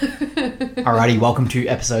Alrighty, welcome to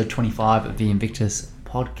episode 25 of the Invictus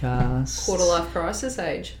podcast. Quarter life crisis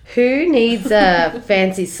age. Who needs a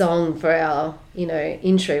fancy song for our,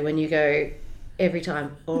 intro when you go every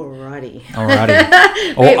time? Alrighty.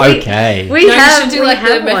 Okay. We should do like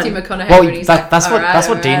the Matthew McConaughey. Well, when he's that's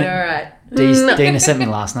what Dina. Dina sent me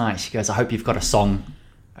last night. She goes, "I hope you've got a song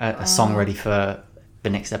ready for the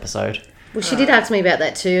next episode." Well, she did ask me about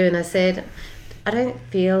that too, and I said, I don't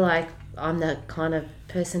feel like I'm the kind of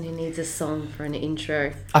person who needs a song for an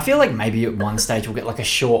intro. I feel like maybe at one stage we'll get like a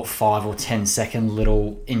short 5 or 10 second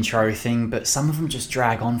little intro thing, but some of them just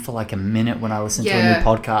drag on for like a minute when I listen to a new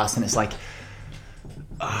podcast, and it's like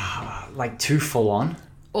too full on.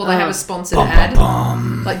 Or they have a sponsored ad.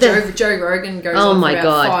 Like Joe Rogan goes on for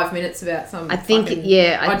about 5 minutes about some. I think,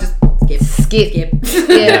 I just skip.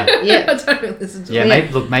 Yeah. I don't really listen to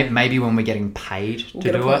it. Maybe when we're getting paid to do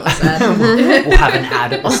it, we'll have an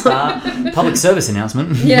ad at the start. Public service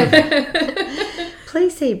announcement. Yeah.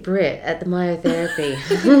 Please see Britt at the myotherapy.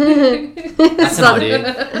 That's an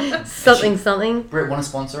idea. Something. Britt, want to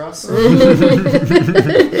sponsor us?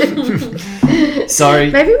 So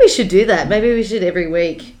maybe we should do that. Maybe we should every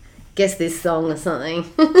week guess this song or something.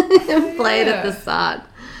 Play it at the start.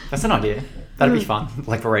 That's an idea. That'd be fun,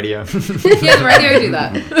 like for radio. Yeah, the radio do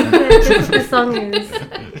that. Guess what the song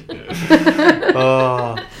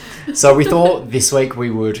is. So we thought this week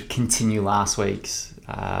we would continue last week's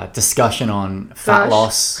discussion on fat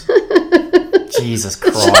loss. Jesus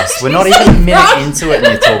Christ. We're not even a minute into it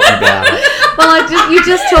and you're talking about it. Well, you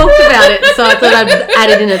just talked about it, so I thought I'd add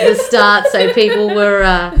it in at the start so people were,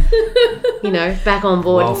 back on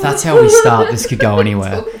board. Well, if that's how we start, this could go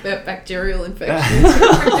anywhere. Talk about bacterial infections.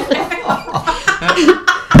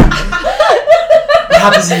 What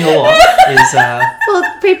happens in your life is... Well,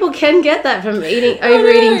 people can get that from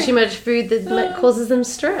overeating too much food that causes them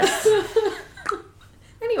stress.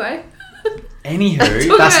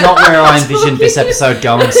 Anywho, that's not where I envisioned this episode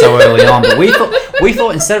going so early on. But we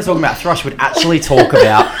thought instead of talking about thrush, we'd actually talk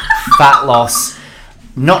about fat loss,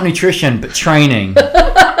 not nutrition, but training.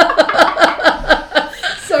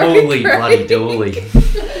 Holy bloody dooly.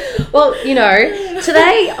 Well,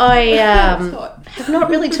 today I have not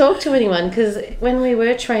really talked to anyone because when we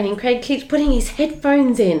were training, Craig keeps putting his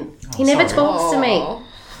headphones in. He never talks to me.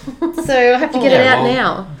 So I have to get it out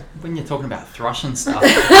now. When you're talking about thrush and stuff, you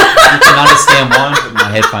can understand why I'm putting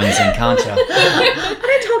my headphones in, can't you? I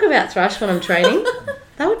don't talk about thrush when I'm training.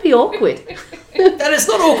 That would be awkward. That is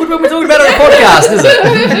not awkward when we're talking about it on a podcast, is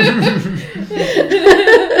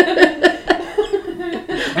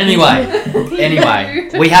it?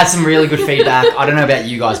 Anyway, we had some really good feedback. I don't know about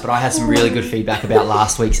you guys, but I had some really good feedback about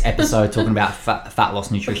last week's episode talking about fat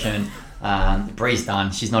loss nutrition. Bree's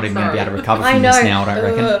done. She's not even going to be able to recover from this now, I don't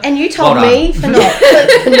reckon. And you told me for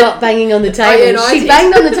not banging on the table. She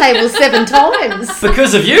banged on the table 7 times.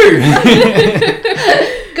 Because of you.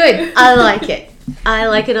 Good. I like it. I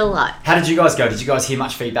like it a lot. How did you guys go? Did you guys hear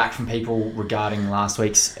much feedback from people regarding last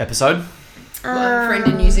week's episode? Well, a friend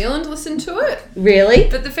in New Zealand listened to it. Really?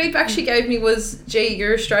 But the feedback she gave me was, gee,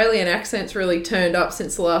 your Australian accent's really turned up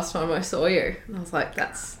since the last time I saw you. And I was like,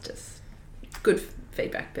 that's just good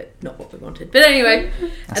feedback, but not what we wanted. But anyway.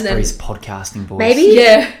 That's Bree's podcasting voice.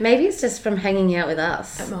 Maybe it's just from hanging out with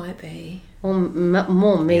us. It might be. Or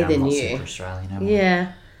more me than I'm not you. super Australian,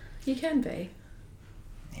 yeah. You can be.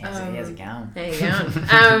 How's it going? There you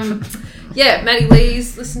go. Maddie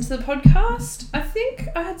Lee's listened to the podcast. I think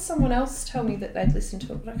I had someone else tell me that they'd listened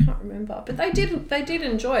to it, but I can't remember. But they did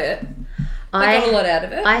enjoy it. I got a lot out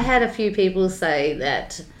of it. I had a few people say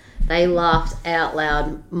that they laughed out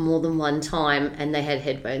loud more than one time and they had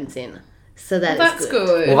headphones in. So that's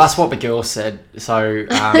good. Well, that's what the girl said. So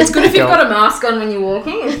it's good if you've got a mask on when you're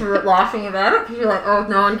walking if you're laughing about it. Because you're like, oh,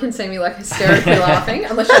 no one can see me like hysterically laughing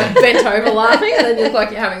unless you're like bent over laughing and then you look like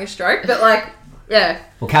you're having a stroke. But yeah.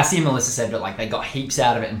 Well, Cassie and Melissa said that they got heaps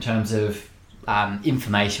out of it in terms of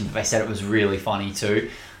information, but they said it was really funny too.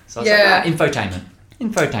 So I was like, infotainment.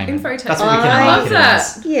 That's what we can market it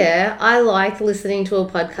as. Yeah, I like listening to a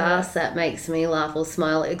podcast that makes me laugh or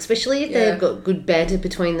smile, especially if they've got good banter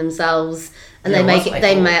between themselves and they make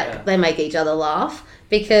each other laugh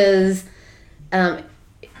because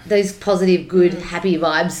those positive, good, happy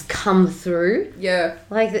vibes come through. Yeah.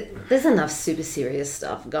 There's enough super serious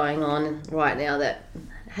stuff going on right now that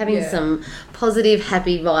having some positive,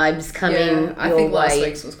 happy vibes coming your way. I think last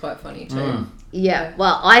week's was quite funny too. Yeah,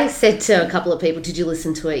 well, I said to a couple of people, did you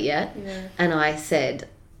listen to it yet? Yeah. And I said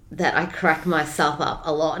that I crack myself up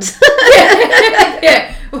a lot.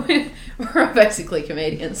 Yeah. We're basically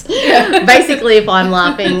comedians. Basically, if I'm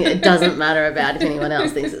laughing, it doesn't matter about if anyone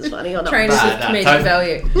else thinks it's funny or not. Trainers with comedic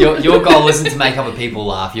value. Your goal isn't to make other people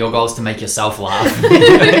laugh. Your goal is to make yourself laugh.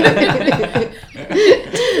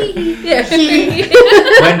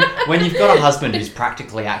 when you've got a husband who's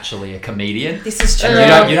practically actually a comedian, this is true.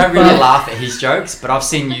 And you don't really laugh at his jokes, but I've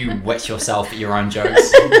seen you wet yourself at your own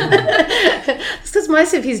jokes. It's because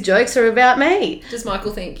most of his jokes are about me. Does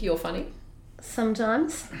Michael think you're funny?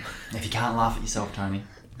 Sometimes. If you can't laugh at yourself, Tony.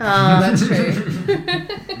 That's true.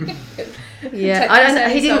 Yeah, I don't know.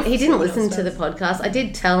 He didn't listen to the podcast. I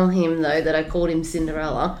did tell him though that I called him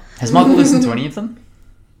Cinderella. Has Michael listened to any of them?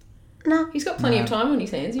 No. He's got plenty of time on his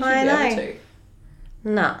hands. You should be able to.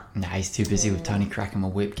 No. Nah, he's too busy with Tony cracking a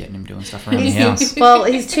whip, getting him doing stuff around the house. Well,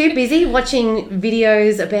 he's too busy watching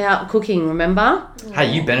videos about cooking, remember?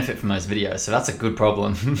 Hey, you benefit from those videos, so that's a good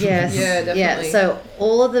problem. Yes. Yeah, definitely. Yeah, so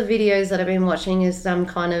all of the videos that I've been watching is some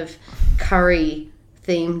kind of curry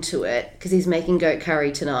theme to it, because he's making goat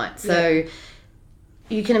curry tonight. So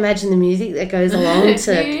you can imagine the music that goes along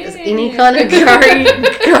to any kind of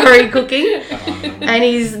curry cooking. And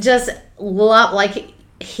he's just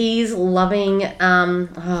he's loving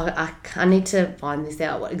I need to find this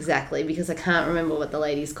out exactly, because I can't remember what the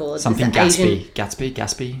lady's called. Something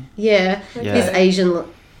Gatsby. Yeah, his Asian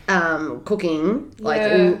cooking,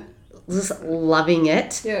 just loving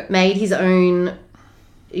it. Yeah. Made his own.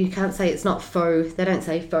 You can't say it's not pho. They don't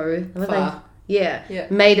say pho. Yeah.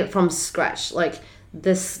 Made it from scratch. Like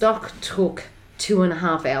the stock took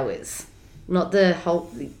 2.5 hours, not the whole.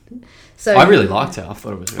 So I really liked it. I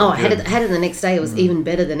thought it was really good. I had it the next day. It was even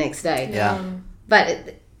better the next day. Yeah.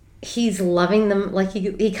 But he's loving them. Like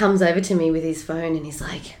he comes over to me with his phone and he's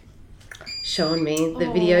like showing me the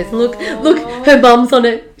videos. Look, her mum's on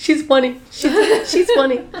it. She's funny. She's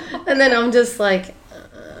funny. And then I'm just like,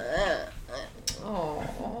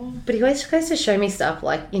 but he always goes to show me stuff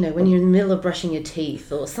like, when you're in the middle of brushing your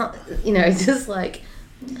teeth or something, just like.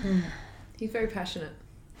 He's very passionate.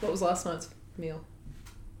 What was last night's meal?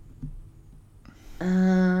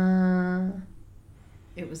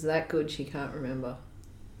 It was that good she can't remember.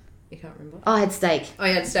 You can't remember? Oh, I had steak. Oh,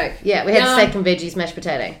 you had steak. Yeah, we had steak and veggies, mashed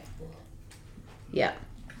potato. Yeah.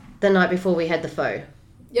 The night before we had the pho.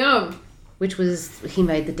 Yum. Which was he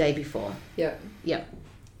made the day before. Yeah. Yeah.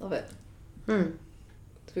 Love it. So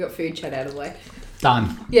we got food chat out of the way.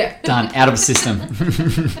 Done. Yeah. Done. Out of the system.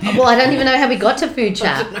 Well, I don't even know how we got to food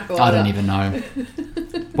chat. I don't even know.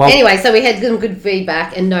 Well, anyway, so we had some good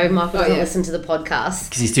feedback, and no, Michael doesn't listen to the podcast.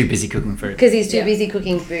 Because he's too busy cooking food. Because he's too busy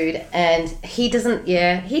cooking food, and he doesn't,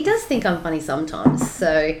 he does think I'm funny sometimes.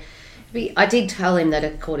 So I did tell him that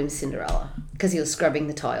I called him Cinderella, because he was scrubbing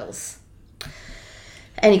the tiles.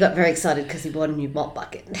 And he got very excited because he bought a new mop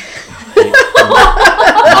bucket.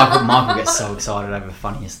 Michael gets so excited over the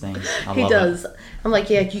funniest things. He does. I'm like,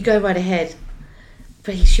 yeah, you go right ahead.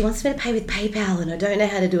 But she wants me to pay with PayPal and I don't know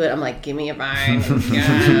how to do it. I'm like, give me your phone. You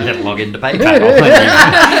log into PayPal.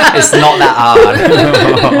 It's not that hard.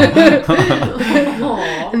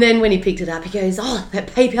 And then when he picked it up, he goes, oh, that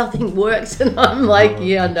PayPal thing worked. And I'm like,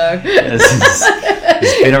 yeah, I know.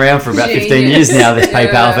 It's been around for about 15 years now, this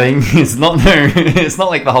PayPal thing. It's not new. It's not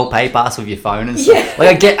like the whole pay pass with your phone and stuff. Yeah.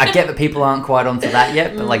 Like, I get that people aren't quite onto that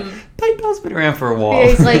yet, but like, PayPal's been around for a while. Yeah,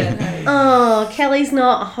 he's like, oh, Kelly's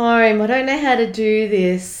not home. I don't know how to do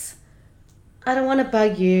this. I don't want to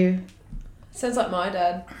bug you. Sounds like my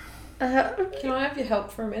dad. Can I have your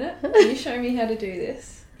help for a minute? Can you show me how to do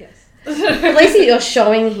this? Yes. At least you're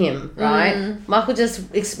showing him, right? Michael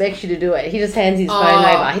just expects you to do it. He just hands his phone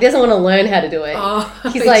over. He doesn't want to learn how to do it.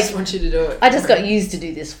 He's like, just want you to do it. I just got used to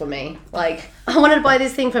do this for me. Like, I wanted to buy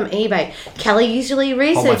this thing from eBay. Kelly usually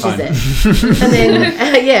researches it. And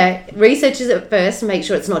then, researches it first to make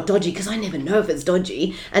sure it's not dodgy, because I never know if it's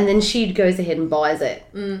dodgy. And then she goes ahead and buys it.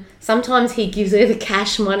 Sometimes he gives her the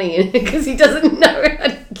cash money because he doesn't know how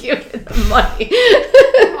to give her the money.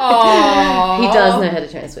 He does know how to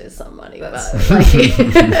transfer some money. But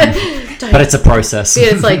it's a process.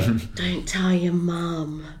 Yeah, it's like, don't tell your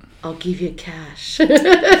mum. I'll give you cash.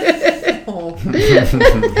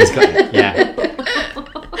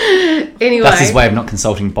 Anyway, that's his way of not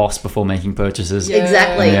consulting boss before making purchases.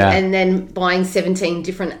 Exactly. And then buying 17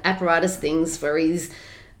 different apparatus things for his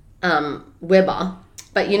Weber.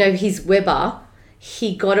 But his Weber,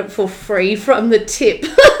 he got it for free from the tip.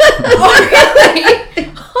 Really?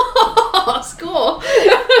 Score.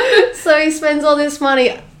 So he spends all this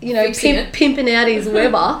money, pimping out his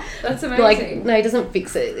Weber. That's amazing. Like, no, he doesn't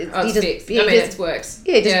fix it. It works.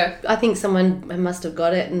 Yeah, I think someone must have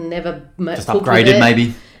got it and never just upgraded,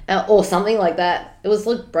 maybe. Or something like that. It was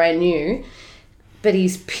brand new, but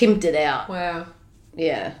he's pimped it out. Wow.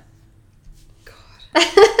 Yeah.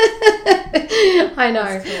 I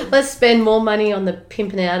know. Cool. Let's spend more money on the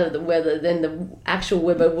pimping out of the weather than the actual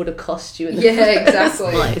Weber would have cost you in the first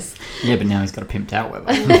place. Yeah, but now he's got a pimped out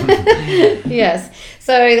Weber. Yes.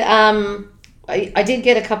 So I did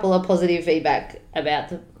get a couple of positive feedback about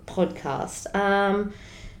the podcast.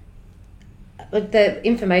 Like the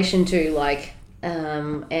information too, like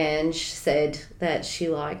Ange said that she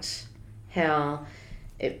liked how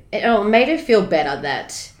it made her feel better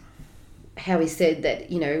that how he said that,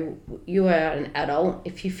 you know, you are an adult.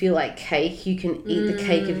 If you feel like cake, you can eat the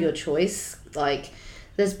cake of your choice. Like,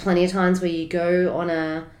 there's plenty of times where you go on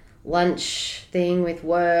a lunch thing with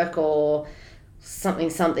work or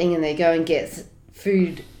something, and they go and get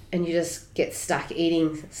food and you just get stuck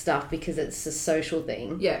eating stuff because it's a social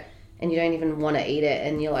thing. Yeah. And you don't even want to eat it,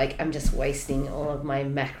 and you're like, I'm just wasting all of my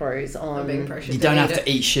macros on... being precious. You don't have to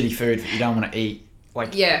eat shitty food that you don't want to eat.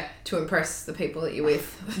 Like, yeah, to impress the people that you're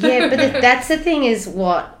with. Yeah, but that's the thing is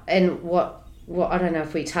what I don't know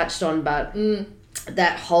if we touched on, but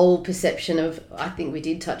that whole perception of, I think we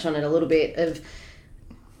did touch on it a little bit, of,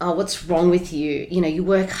 oh, what's wrong with you? You know, you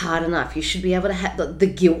work hard enough. You should be able to have the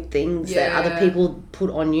guilt things that other people put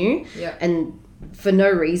on you, and for no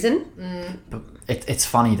reason. But it's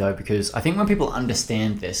funny though, because I think when people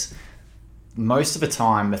understand this, most of the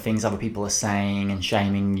time the things other people are saying and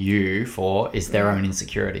shaming you for is their own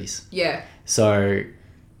insecurities. Yeah. So,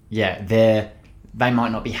 yeah, they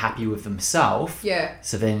might not be happy with themselves. Yeah.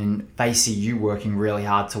 So then they see you working really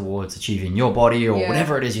hard towards achieving your body or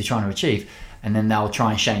whatever it is you're trying to achieve. And then they'll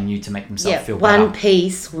try and shame you to make themselves feel better. One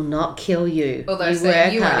piece will not kill you. Although you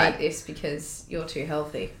won't eat this because you're too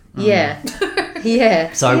healthy. Yeah.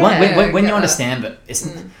 Yeah. So when you understand that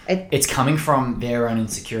it's coming from their own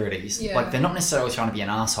insecurities, like they're not necessarily trying to be an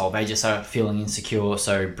asshole, they just are feeling insecure,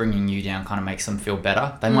 so bringing you down kind of makes them feel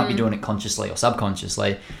better. They might be doing it consciously or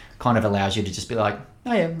subconsciously, kind of allows you to just be like,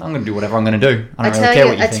 oh yeah, I'm going to do whatever I'm going to do. I don't really care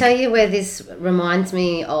what you think. I tell you where this reminds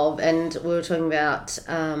me of, and we were talking about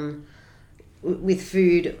with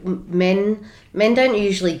food, men don't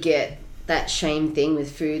usually get that shame thing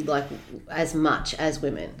with food like as much as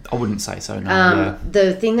women. I wouldn't say so, no.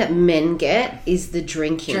 The thing that men get is the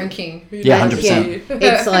drinking. Yeah, 100%.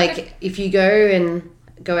 It's like if you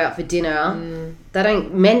go out for dinner,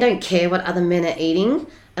 men don't care what other men are eating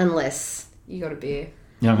unless you got a beer.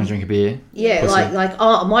 You're not going to drink a beer? Yeah, like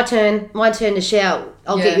oh, my turn to shout.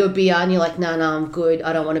 I'll get you a beer, and you're like, no, I'm good.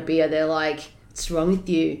 I don't want a beer. They're like, what's wrong with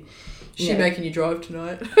you? She making you drive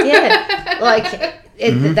tonight? Yeah, like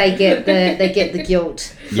they get the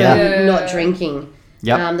guilt for not drinking.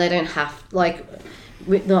 Yeah. They don't have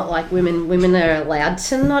not like women. Women are allowed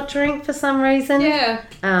to not drink for some reason. Yeah.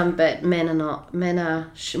 But men are not. Men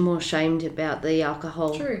are more shamed about the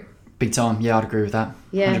alcohol. True. Big time. Yeah, I'd agree with that.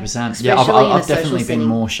 Yeah. 100%. Yeah, I've definitely been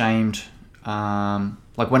more shamed.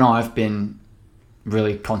 Like when I've been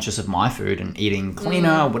really conscious of my food and eating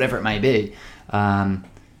cleaner or whatever it may be.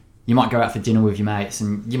 You might go out for dinner with your mates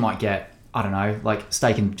and you might get, I don't know, like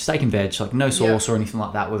steak and veg, like no sauce or anything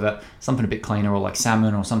like that with it, something a bit cleaner, or like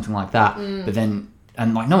salmon or something like that. But then,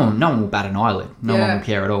 and like no one will bat an eyelid, no one will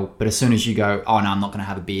care at all. But as soon as you go, oh no, I'm not going to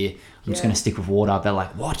have a beer, I'm just going to stick with water, they're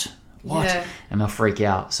like, what? Yeah. And they'll freak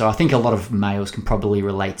out. So I think a lot of males can probably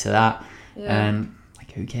relate to that. And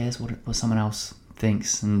like, who cares what someone else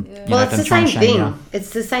thinks? And you know, it's the same thing.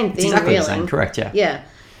 It's the same thing, it's exactly really. The same. Correct. Yeah. Yeah.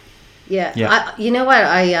 Yeah. You know what?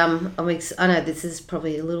 I know this is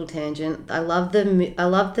probably a little tangent. I love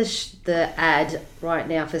the ad right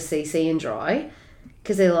now for CC and Dry,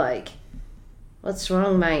 because they're like, "What's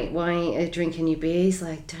wrong, mate? Why ain't you drinking your beer?" He's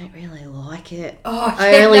like, "Don't really like it.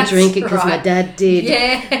 I only drink it because my dad did."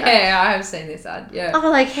 Yeah, I have seen this ad. Yeah. Oh,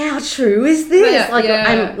 like how true is this?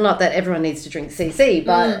 And not that everyone needs to drink CC,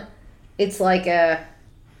 but it's like a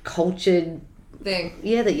cultured thing.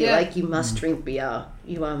 Yeah, that you must drink beer.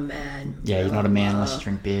 You are a man. Yeah, you're not a man unless you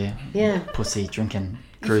drink beer. Yeah. Pussy drinking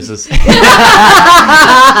cruises.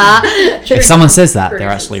 If someone says that, they're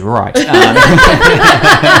actually right.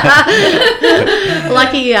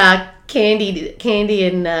 Lucky Candy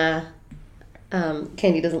and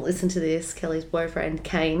Candy doesn't listen to this. Kelly's boyfriend,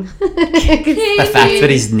 Kane. The fact that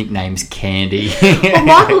his nickname's Candy. Well,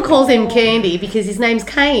 Michael calls him Candy because his name's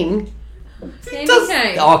Kane. Candy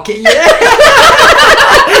Cane. Okay, yeah.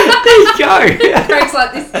 There you go. Craig's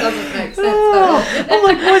like, this doesn't make sense. Oh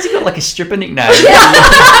my god, has he got like a stripper nickname?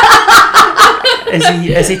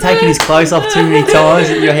 Has he taken his clothes off too many times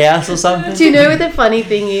at your house or something? Do you know what the funny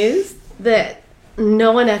thing is? That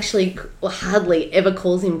no one actually hardly ever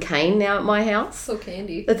calls him Kane now at my house. So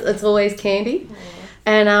Candy. It's always Candy.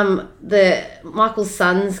 Aww. And Michael's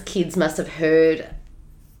son's kids must have heard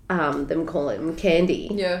them calling him Candy.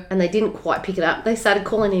 Yeah. And they didn't quite pick it up. They started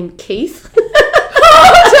calling him Keith.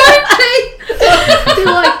 They're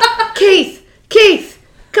like, Keith,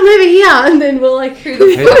 come over here. And then we're like, who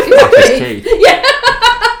the fuck is Keith? Yeah.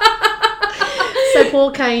 So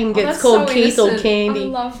poor Kane gets called so Keith or Candy. I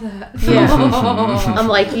love that. Yeah. I'm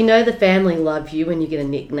like, the family love you when you get a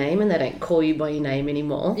nickname and they don't call you by your name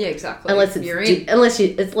anymore. Yeah, exactly. Unless you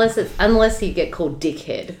get called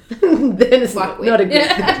Dickhead. Then it's not a good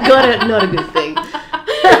not a good thing.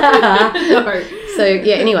 No. So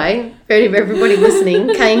yeah, anyway, for everybody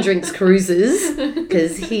listening, Kane drinks cruises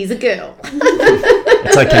because he's a girl.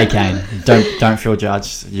 It's okay, Kane. Don't feel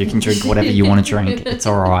judged. You can drink whatever you want to drink. It's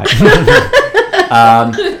all right.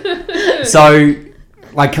 So,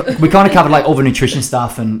 like, we kind of covered like all the nutrition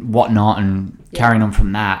stuff and whatnot, and carrying on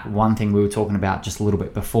from that, one thing we were talking about just a little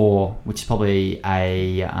bit before, which is probably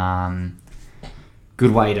a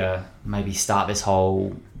good way to maybe start this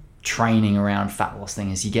whole training around fat loss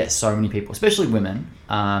thing, is you get so many people, especially women,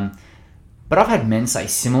 but I've had men say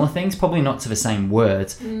similar things, probably not to the same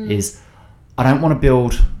words, is I don't want to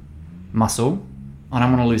build muscle, I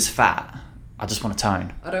don't want to lose fat, I just want to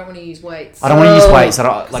tone. I don't want to use weights. I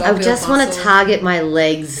just want to target my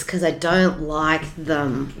legs because I don't like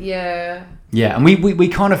them. Yeah. Yeah, and we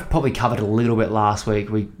kind of probably covered a little bit last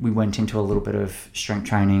week. We went into a little bit of strength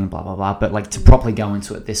training, blah, blah, blah. But like to properly go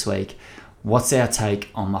into it this week, what's our take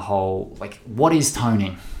on the whole, like, what is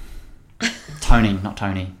toning? Toning, not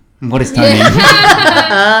Tony. What is toning?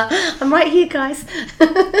 I'm right here, guys.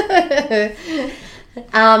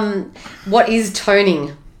 What is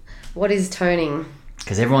toning? What is toning?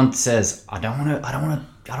 Because everyone says, I don't want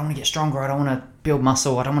to get stronger. I don't want to build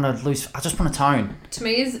muscle. I don't want to lose. I just want to tone. To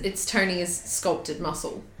me, it's toning is sculpted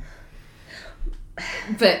muscle,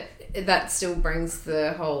 but that still brings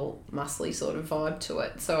the whole muscly sort of vibe to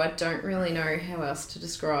it. So I don't really know how else to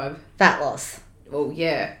describe fat loss. Well,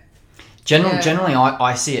 yeah. Generally,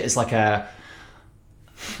 I see it as like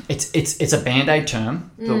it's a band-aid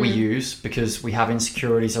term that we use because we have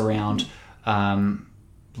insecurities around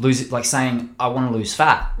saying I want to lose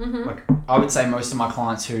fat. Like I would say most of my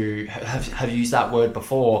clients who have used that word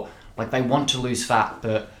before, like they want to lose fat,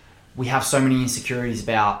 but we have so many insecurities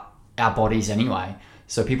about our bodies anyway.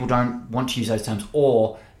 So people don't want to use those terms,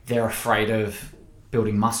 or they're afraid of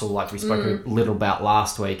building muscle, like we spoke a little about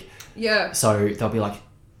last week. Yeah. So they'll be like,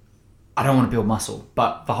 I don't want to build muscle.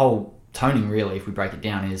 But the whole toning, really, if we break it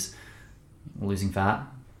down, is losing fat,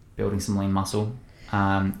 building some lean muscle,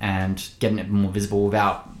 and getting it more visible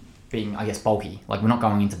without being, I guess, bulky. Like, we're not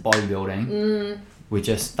going into bodybuilding. We're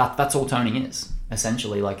just, that's all toning is,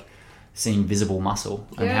 essentially, like seeing visible muscle.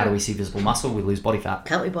 And how do we see visible muscle? We lose body fat.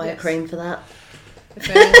 Can't we buy a cream for that?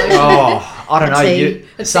 Oh, I don't know.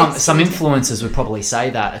 Some influencers would probably say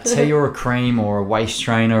that. A tea or a cream or a waist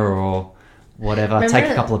trainer or whatever. Take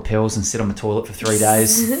a couple of pills and sit on the toilet for 3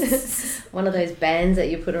 days. One of those bands that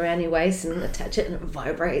you put around your waist and attach it and it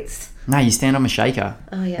vibrates. No, you stand on a shaker.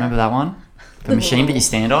 Oh, yeah. Remember that one? The machine that you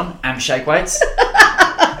stand on and shake weights.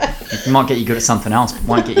 It might get you good at something else, but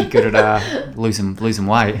won't get you good at losing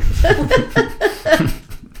weight.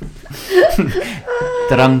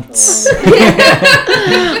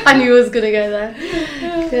 I knew it was going to go there.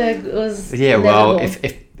 It was well,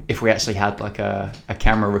 if we actually had like a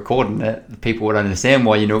camera recording it, people would understand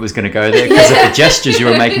why you knew it was going to go there, because of the gestures you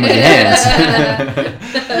were making with your hands.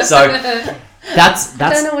 So that's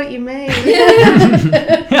I don't know what you mean.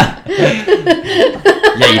 Yeah,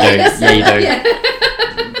 you do.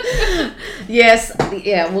 Yes,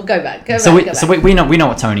 yeah, we'll go back. We know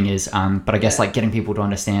what toning is, but I guess like getting people to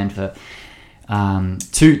understand that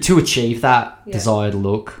to achieve that desired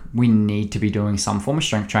look, we need to be doing some form of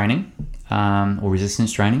strength training, or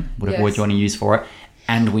resistance training, whatever word you want to use for it,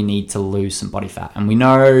 and we need to lose some body fat. And we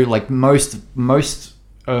know like most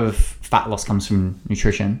of fat loss comes from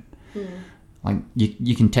nutrition. Like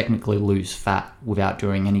you can technically lose fat without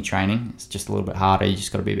doing any training. It's just a little bit harder. You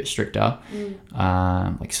just got to be a bit stricter.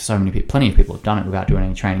 Like so many people, plenty of people have done it without doing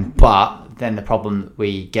any training. But then the problem that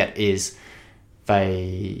we get is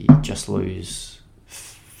they just lose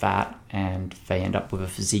fat and they end up with a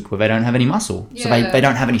physique where they don't have any muscle. So they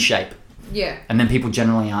don't have any shape. Yeah. And then people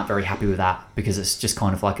generally aren't very happy with that because it's just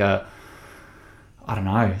kind of like I don't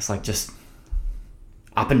know. It's like just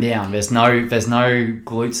up and down. There's no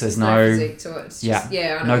glutes. There's no physique to it. It's just,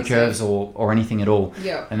 no curves or anything at all.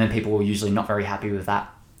 Yeah. And then people are usually not very happy with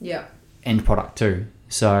that. Yeah. End product too.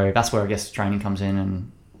 So that's where I guess training comes in,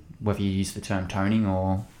 and whether you use the term toning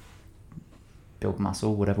or build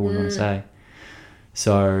muscle, whatever we want to say.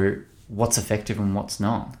 So what's effective and what's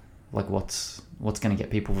not? Like what's going to get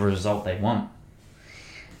people the result they want?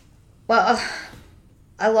 Well,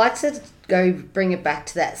 I like to bring it back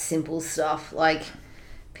to that simple stuff. Like,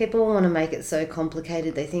 people want to make it so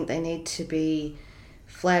complicated. They think they need to be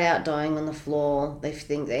flat out dying on the floor. They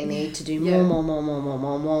think they need to do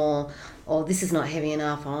more. Or this is not heavy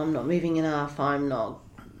enough. I'm not moving enough. I'm not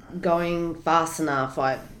going fast enough.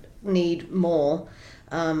 I need more.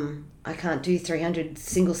 I can't do 300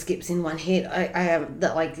 single skips in one hit. I have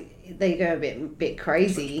that, like, they go a bit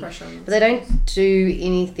crazy, but they don't do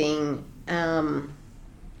anything.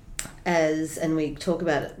 And we've talked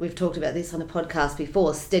about this on a podcast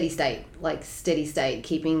before, steady state,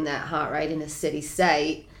 keeping that heart rate in a steady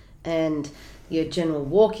state, and your general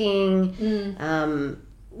walking,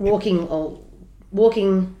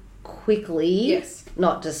 walking quickly, yes,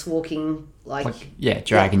 not just walking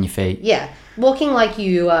dragging your feet. Yeah, walking like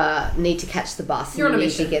you need to catch the bus You're and on a you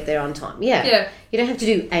need to mission. get there on time. Yeah. You don't have to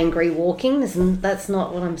do angry walking. That's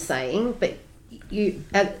not what I'm saying. But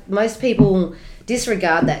most people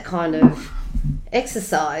disregard that kind of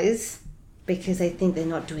exercise because they think they're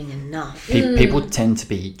not doing enough. People tend to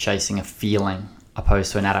be chasing a feeling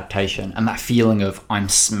opposed to an adaptation, and that feeling of I'm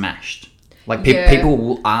smashed. Like people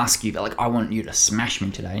will ask you, they're like, I want you to smash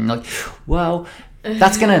me today, and you're like, well,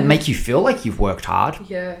 that's going to make you feel like you've worked hard,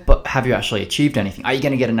 but have you actually achieved anything? Are you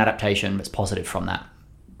going to get an adaptation that's positive from that?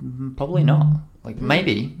 Probably not. Like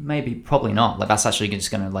maybe, probably not. Like that's actually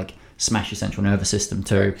just going to like smash your central nervous system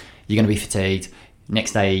too. You're going to be fatigued.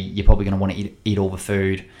 Next day, you're probably going to want to eat all the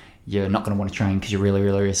food. You're not going to want to train because you're really,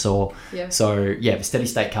 really sore. Yeah. So the steady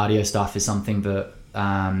state cardio stuff is something that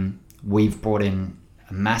we've brought in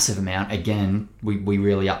a massive amount. Again, we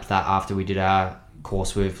really upped that after we did our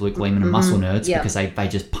course with Luke Lehman and Muscle Nerds, because they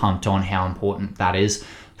just pumped on how important that is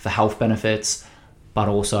for health benefits, but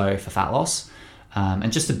also for fat loss,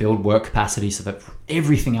 and just to build work capacity so that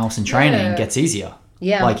everything else in training gets easier.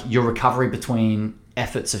 Yeah. Like your recovery between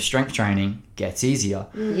efforts of strength training gets easier.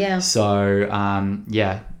 Yeah. So,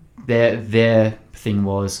 their thing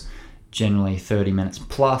was generally 30 minutes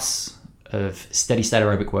plus of steady state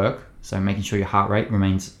aerobic work. So making sure your heart rate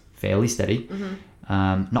remains fairly steady,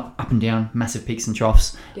 not up and down, massive peaks and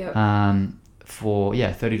troughs, for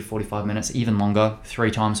 30 to 45 minutes, even longer, 3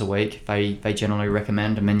 times a week. They generally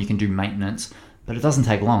recommend, and then you can do maintenance. But it doesn't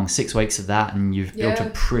take long, 6 weeks of that, and you've built a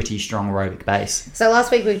pretty strong aerobic base. So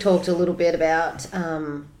last week we talked a little bit about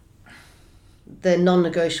the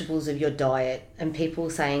non-negotiables of your diet, and people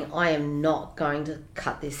saying, I am not going to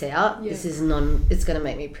cut this out. This is it's going to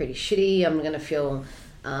make me pretty shitty. I'm going to feel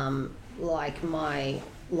like my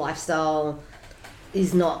lifestyle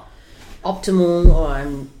is not optimal, or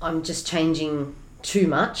I'm just changing too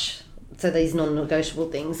much. So these non-negotiable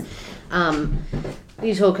things.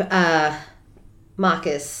 You talk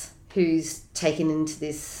Marcus, who's taken into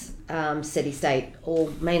this steady state, or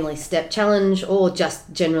mainly step challenge, or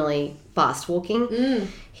just generally fast walking.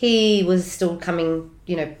 He was still coming,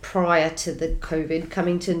 prior to the COVID,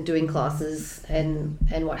 coming to doing classes and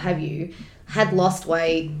what have you, had lost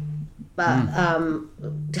weight, but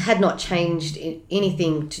had not changed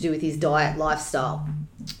anything to do with his diet, lifestyle.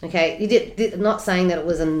 Okay, he did not saying that it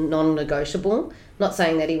was a non-negotiable, not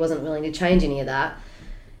saying that he wasn't willing to change any of that.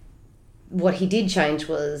 What he did change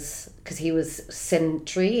was, because he was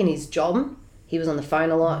sedentary in his job, he was on the phone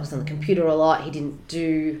a lot, he was on the computer a lot, he didn't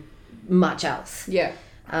do much else. Yeah.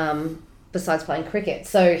 Besides playing cricket.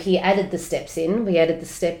 So he added the steps in. We added the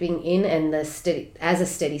stepping in and the steady as a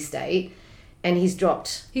steady state, and he's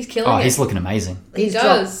dropped. He's killing it. Oh, he's looking amazing. He's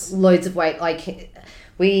dropped loads of weight. Like,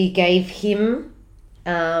 we gave him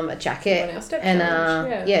a jacket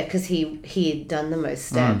and because he had done the most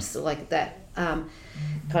steps, like that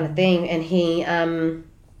kind of thing, and he I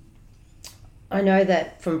know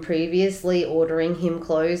that from previously ordering him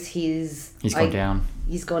clothes, he's gone down.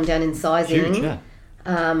 He's gone down in sizing. Huge, yeah.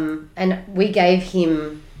 And we gave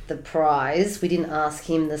him the prize. We didn't ask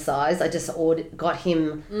him the size. I just got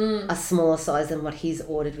him a smaller size than what he's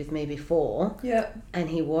ordered with me before. Yeah. And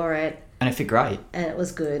he wore it. And it fit great. And it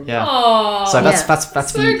was good. Yeah. Aww. So that's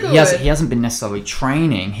so good. He hasn't been necessarily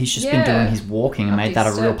training. He's just been doing his walking and made that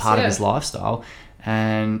a real part of his lifestyle.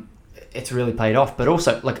 And it's really paid off. But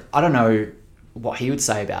also, like, I don't know what he would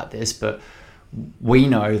say about this, but we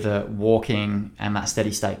know that walking and that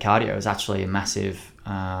steady state cardio is actually a massive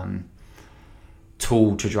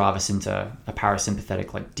tool to drive us into a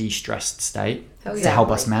parasympathetic, like, de-stressed state to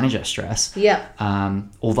help us manage our stress. Yeah.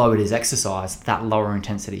 Although it is exercise, that lower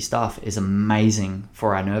intensity stuff is amazing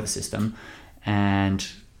for our nervous system, and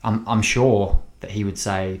I'm sure that he would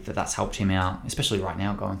say that that's helped him out, especially right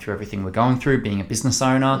now, going through everything we're going through, being a business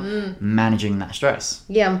owner, managing that stress.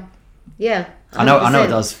 Yeah. Yeah. 100%. I know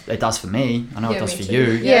it does for me. I know it does for you.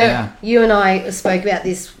 Yeah. You and I spoke about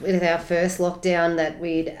this with our first lockdown, that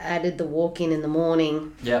we'd added the walk-in in the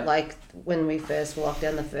morning. Yeah. Like when we first locked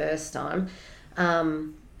down the first time.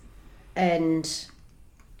 And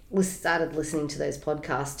we started listening to those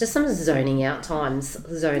podcasts, just some zoning out time.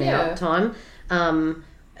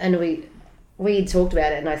 And we talked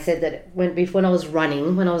about it, and I said that when I was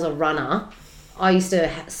a runner, I used to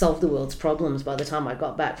solve the world's problems by the time I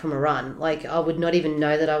got back from a run. Like, I would not even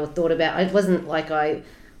know that I would thought about it. It wasn't like I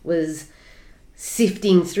was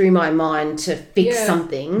sifting through my mind to fix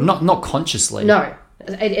something. Not consciously. No.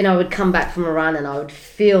 And I would come back from a run and I would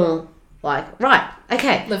feel like, right,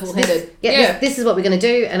 okay. Level-headed. This is what we're going to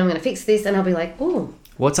do, and I'm going to fix this. And I'll be like, ooh.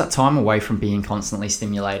 What's that time away from being constantly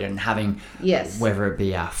stimulated and having, whether it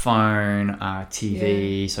be our phone, our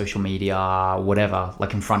TV, social media, whatever,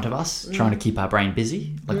 like in front of us, trying to keep our brain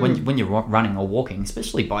busy. Like when you're running or walking,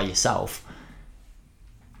 especially by yourself,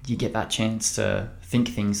 you get that chance to think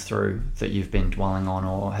things through that you've been dwelling on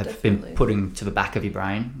or have been putting to the back of your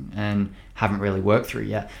brain and haven't really worked through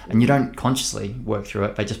yet. And you don't consciously work through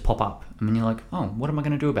it. They just pop up. And then you're like, oh, what am I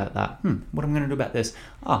going to do about that? What am I going to do about this?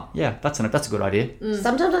 Oh, yeah, that's a good idea.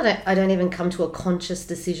 Sometimes I don't even come to a conscious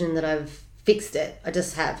decision that I've fixed it. I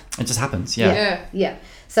just have. It just happens, yeah.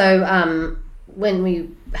 So when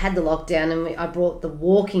we had the lockdown and I brought the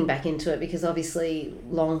walking back into it, because obviously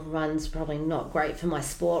long runs probably not great for my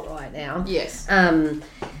sport right now. Yes.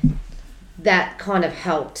 That kind of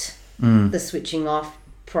helped the switching off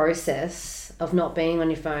process of not being on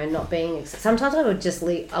your phone, not being... Sometimes I would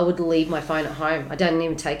leave my phone at home. I don't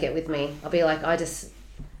even take it with me. I'll be like,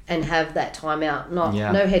 and have that time out. No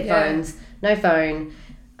headphones, no phone,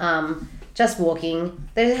 just walking.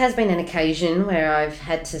 There has been an occasion where I've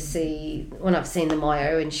had to when I've seen the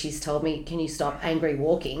Myo and she's told me, can you stop angry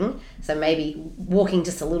walking? So maybe walking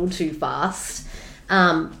just a little too fast.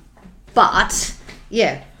 But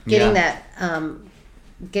getting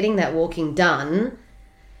that walking done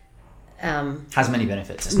has many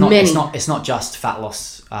benefits. It's not just fat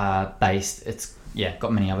loss based. It's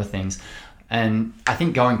got many other things. And I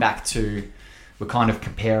think going back to, we're kind of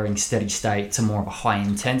comparing steady state to more of a high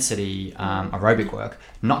intensity aerobic work.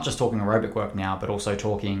 Not just talking aerobic work now, but also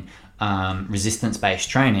talking resistance based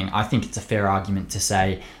training. I think it's a fair argument to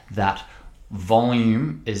say that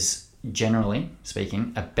volume is, generally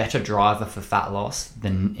speaking, a better driver for fat loss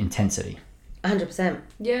than intensity. 100%.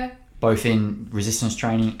 Yeah. Both in resistance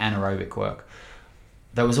training and aerobic work.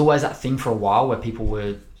 There was always that thing for a while where people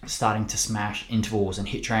were starting to smash intervals and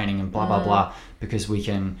HIIT training and blah, blah, blah, because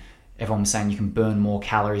everyone was saying you can burn more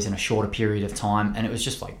calories in a shorter period of time. And it was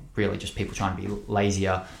just like really just people trying to be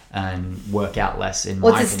lazier and work out less.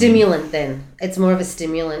 What's a stimulant then? It's more of a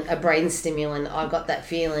stimulant, a brain stimulant. I got that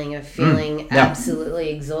feeling of absolutely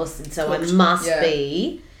exhausted. So I must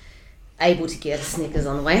be able to get a Snickers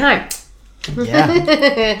on the way home.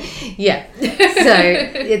 Yeah. Yeah. So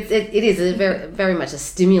it is a very, very much a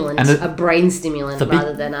stimulant, a brain stimulant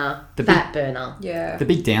rather than a fat burner. Yeah. The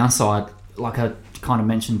big downside, like I kind of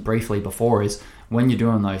mentioned briefly before, is when you're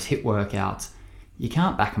doing those HIIT workouts, you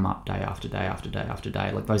can't back them up day after day after day after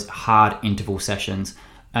day, like those hard interval sessions.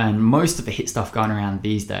 And most of the HIIT stuff going around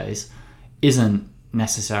these days isn't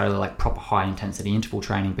necessarily like proper high intensity interval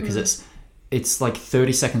training, because it's like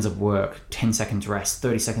 30 seconds of work, 10 seconds rest,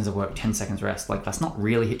 30 seconds of work, 10 seconds rest. Like, that's not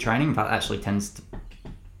really HIIT training. That actually tends to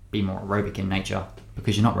be more aerobic in nature,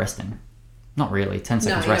 because you're not resting. Not really. 10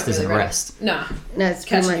 seconds rest isn't a rest. No, it's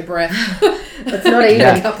catching your breath. It's not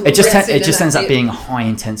even a couple it just ends up being a high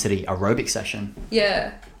intensity aerobic session.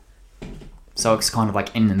 Yeah. So it's kind of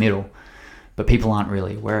like in the middle, but people aren't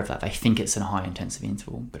really aware of that. They think it's a high intensity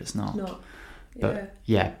interval, but it's not. But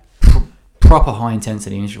proper high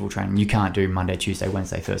intensity interval training you can't do Monday, Tuesday,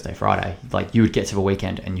 Wednesday, Thursday, Friday. Like, you would get to the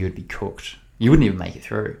weekend and you would be cooked. You wouldn't even make it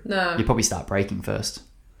through. No. You'd probably start breaking first.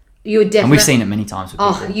 You would definitely, and we've seen it many times with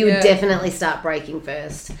people. You would definitely start breaking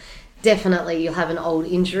first. Definitely, you'll have an old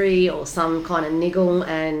injury or some kind of niggle,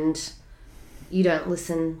 and you don't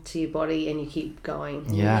listen to your body, and you keep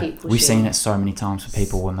going. Yeah, you keep we've seen it so many times for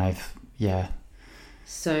people when they've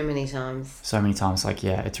so many times. Like,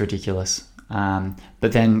 it's ridiculous.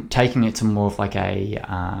 But then taking it to more of like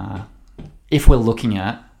a, if we're looking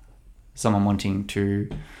at someone wanting to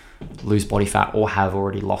lose body fat or have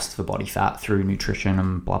already lost the body fat through nutrition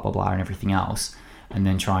and blah, blah, blah and everything else, and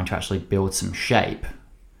then trying to actually build some shape,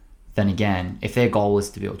 then again, if their goal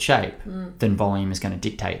is to build shape, then volume is going to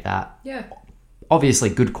dictate that. Yeah. Obviously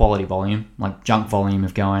good quality volume, like junk volume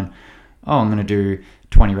of going, I'm going to do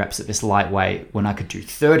 20 reps at this lightweight when I could do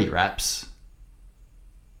 30 reps.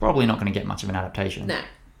 Probably not going to get much of an adaptation. No.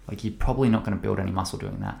 Like, you're probably not going to build any muscle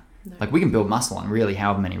doing that. No. Like we can build muscle on really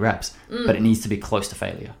however many reps, but it needs to be close to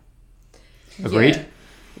failure. Agreed?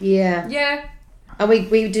 Yeah. Yeah. And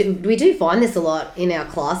we do find this a lot in our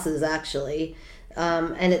classes actually,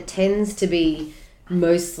 and it tends to be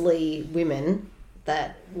mostly women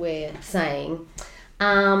that we're saying.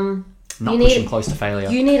 Not pushing close to failure.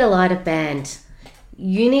 You need a lighter band.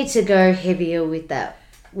 You need to go heavier with that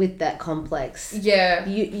complex. Yeah.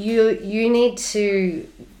 You need to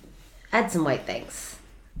add some weight, thanks.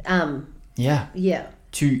 Yeah.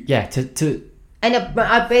 To And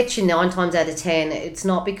I bet you 9 times out of 10, it's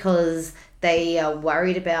not because they are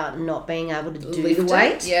worried about not being able to do the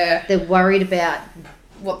weight. Yeah. They're worried about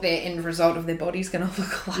what their end result of their body's going to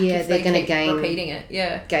look like. Yeah, if they're going to keep repeating it.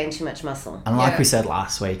 Yeah. gain too much muscle. And like we said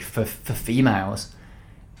last week, for females,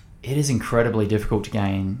 it is incredibly difficult to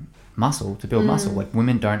gain muscle, to build muscle. Like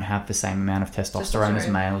women don't have the same amount of testosterone as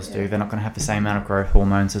males do. They're not going to have the same amount of growth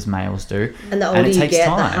hormones as males do. And the older you get, the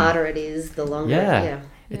harder it is, the longer.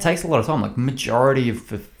 It takes a lot of time. Like majority of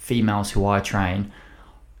the females who I train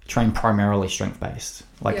primarily strength based.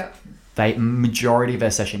 Like majority of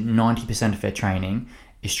their session, 90% of their training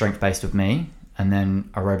is strength based with me, and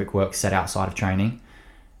then aerobic work set outside of training.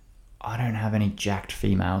 I don't have any jacked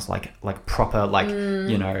females like proper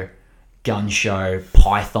gun show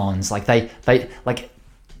pythons. Like they like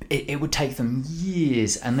it would take them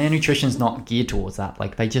years, and their nutrition's not geared towards that.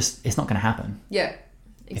 Like it's not going to happen. Yeah.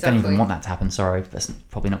 Exactly. If they don't even want that to happen, sorry, that's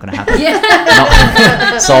probably not going to happen.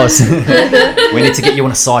 Soz, we need to get you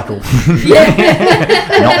on a cycle.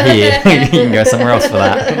 Not here. You can go somewhere else for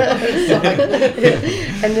that.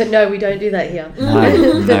 And no, we don't do that here.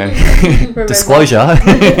 No. Disclosure.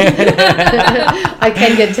 I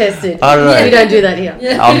can get tested. I don't know. We don't do that here.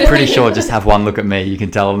 I'm pretty sure just have one look at me. You can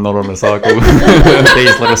tell I'm not on a cycle.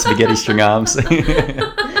 These little spaghetti string arms.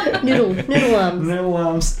 Noodle arms. Noodle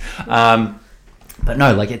arms. But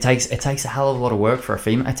no, like it takes a hell of a lot of work for a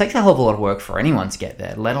female. It takes a hell of a lot of work for anyone to get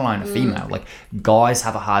there, let alone a female. Like guys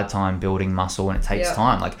have a hard time building muscle, and it takes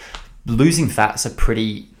time. Like losing fat's a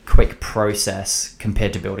pretty quick process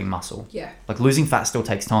compared to building muscle. Yeah. Like losing fat still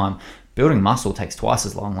takes time. Building muscle takes twice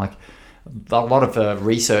as long. Like a lot of the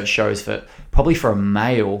research shows that probably for a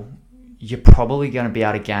male, you're probably going to be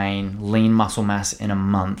able to gain lean muscle mass in a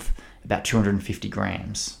month about 250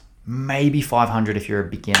 grams, maybe 500 if you're a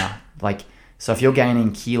beginner. So if you're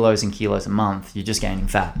gaining kilos and kilos a month, you're just gaining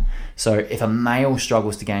fat. So if a male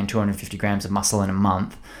struggles to gain 250 grams of muscle in a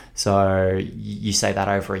month, so you say that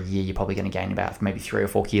over a year, you're probably going to gain about maybe 3 or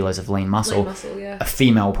 4 kilos of lean muscle. A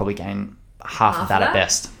female will probably gain half of that at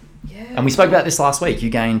best. Yeah. And we spoke about this last week.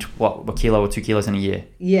 You gained a kilo or 2 kilos in a year.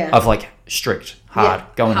 Yeah. Of strict, hard,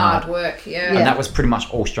 going hard. Hard work, And that was pretty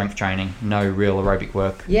much all strength training, no real aerobic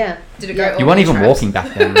work. Yeah. Did it go? You weren't even walking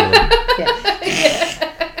back then, really.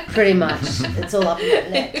 Pretty much. It's all up my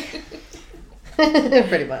neck.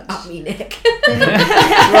 Pretty much. Up me neck.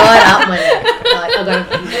 Right up my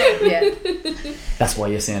neck. That's why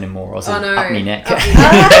you're sounding more Aussie. I know. Up me neck. See,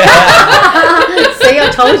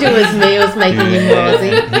 I told you it was me. It was making me more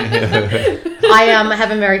Aussie. I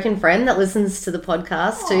have an American friend that listens to the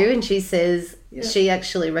podcast too, and she says she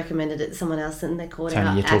actually recommended it to someone else, and they called Tony,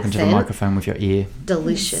 out you're talking to the microphone with your ear.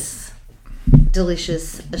 Delicious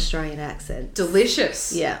Australian accent.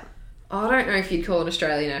 Delicious. Yeah. I don't know if you'd call an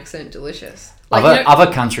Australian accent delicious. Other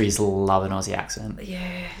countries love an Aussie accent.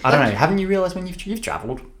 Yeah. I don't know. Haven't you realised when you've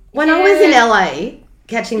travelled? When I was in LA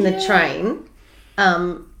catching the train,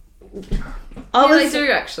 they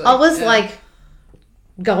do actually. I was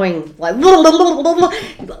going like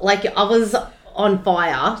I was on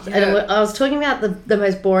fire, and I was talking about the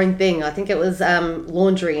most boring thing. I think it was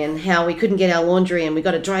laundry, and how we couldn't get our laundry and we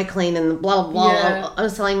got a dry clean and blah blah blah. I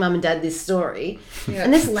was telling Mum and Dad this story,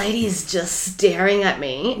 and this lady is just staring at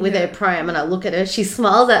me with her pram, and I look at her, she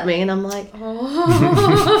smiles at me, and I'm like, I'm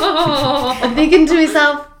thinking to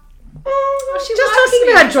myself, just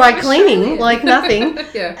talking about dry cleaning, like nothing.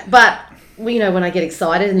 But when I get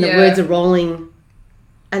excited and the words are rolling.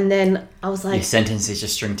 And then I was like... Your sentences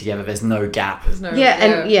just string together. There's no gap. There's no...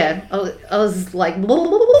 I was like...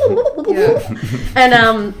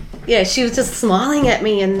 And, she was just smiling at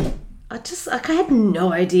me, and I had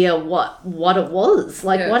no idea what it was.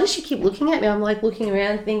 Like, why does she keep looking at me? I'm, like, looking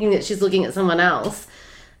around thinking that she's looking at someone else.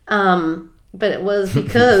 But it was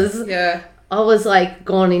because I was, like,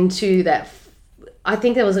 gone into that... I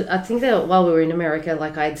think that while we were in America,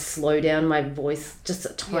 like, I'd slow down my voice just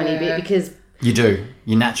a tiny bit because... You do.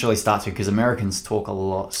 You naturally start to, because Americans talk a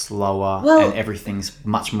lot slower and everything's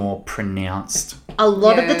much more pronounced. A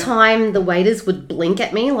lot of the time, the waiters would blink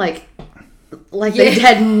at me like, like they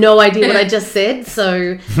had no idea what I just said.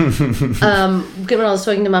 So when I was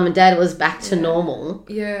talking to mum and dad, it was back to normal.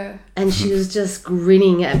 Yeah. And she was just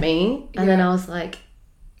grinning at me. And then I was like,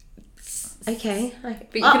 okay.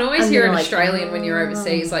 But you can always hear an Australian when you're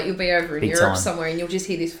overseas. Like, you'll be over in Europe somewhere and you'll just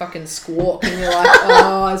hear this fucking squawk and you're like,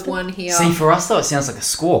 oh, there's one here. See, for us though, it sounds like a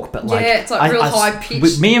squawk, but like... Yeah, it's like real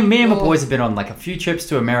high-pitched. Me and my boys have been on like a few trips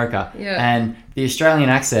to America, and the Australian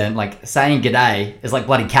accent, like saying g'day, is like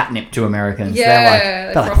bloody catnip to Americans.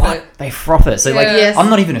 Yeah, they're like, what? They froth it. So like, I'm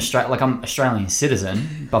not even I'm Australian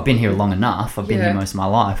citizen, but I've been here long enough. I've been here most of my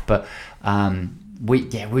life, but...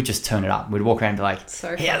 we'd just turn it up. We'd walk around and be like,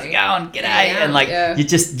 hey, how's it going? G'day. And like,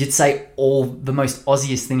 you'd say all the most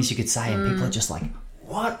Aussiest things you could say, and people are just like,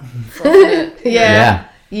 what? Yeah.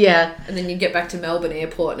 And then you get back to Melbourne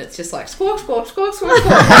Airport and it's just like, squawk, squawk, squawk, squawk,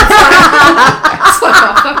 squawk. It's like,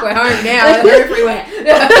 oh, fuck, we're home now. They're everywhere.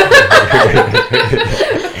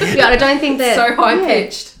 I don't think that... So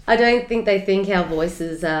high-pitched. I don't think they think our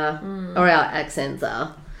voices are, or our accents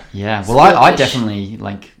are. Yeah, well, I definitely,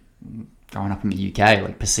 like... growing up in the UK,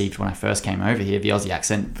 like perceived when I first came over here, the Aussie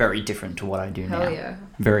accent, very different to what I do now. Hell yeah.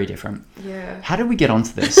 Very different. Yeah. How did we get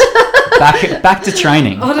onto this? back to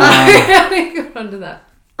training. I don't know how we got onto that.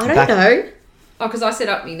 I don't know. Oh, because I said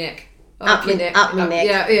up me neck. Up my neck.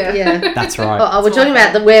 Yeah. That's right. Oh, we're talking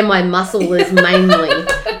about where my muscle is mainly.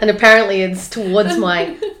 And apparently it's towards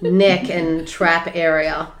my neck and trap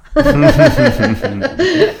area.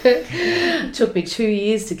 Took me 2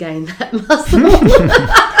 years to gain that muscle.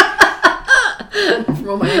 From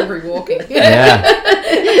all my angry walking. Yeah.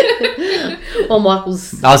 Well,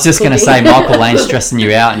 Michael's... I was just going to say, Michael Lane's stressing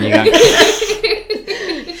you out and you're going...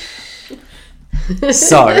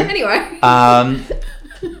 So... Anyway.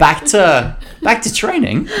 Back to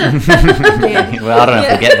training. Well, I don't know if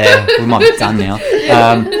we'll get there. We might be done now.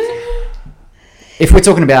 If we're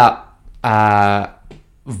talking about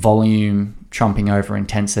volume trumping over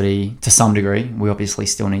intensity to some degree, we obviously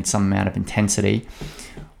still need some amount of intensity.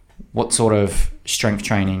 What sort of strength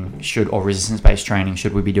training or resistance-based training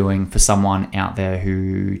should we be doing for someone out there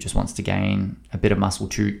who just wants to gain a bit of muscle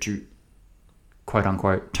to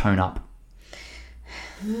quote-unquote tone up?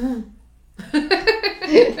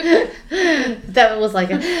 That was like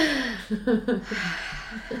a...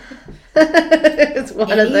 It's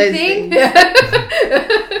one of those things.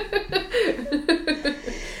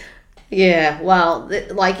 Yeah, well,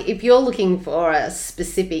 like if you're looking for a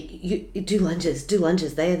specific, you do lunges.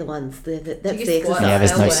 They're the ones. That's the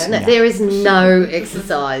exercise. Yeah, there is no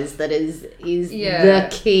exercise that is the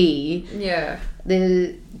key. Yeah.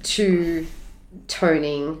 To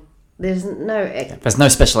toning. There's no. There's no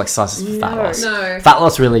special exercises for fat loss. No. Fat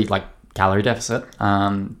loss really like calorie deficit.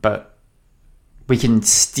 But we can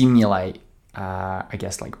stimulate, I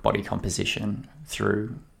guess, like body composition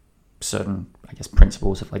through certain, I guess,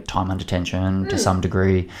 principles of like time under tension to some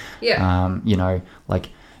degree. Yeah. Like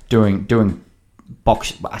doing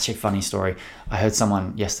box. Actually, funny story. I heard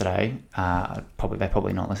someone yesterday. They're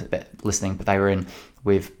probably not listening, but they were in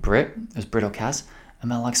with Britt. It was Britt or Kaz, and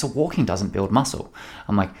they're like, "So walking doesn't build muscle."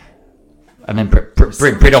 I'm like, and then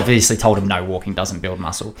Britt obviously told him, "No, walking doesn't build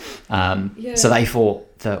muscle." So they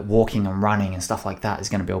thought that walking and running and stuff like that is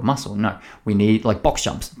going to build muscle. No, we need like box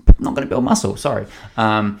jumps. Not going to build muscle. Sorry.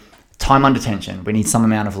 Time under tension. We need some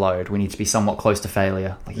amount of load. We need to be somewhat close to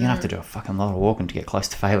failure. Like you're gonna have to do a fucking lot of walking to get close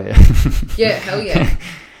to failure. Yeah, hell yeah.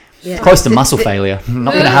 Close to muscle failure.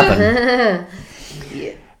 Not gonna happen.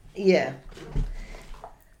 Yeah.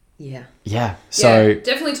 So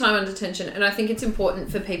definitely time under tension, and I think it's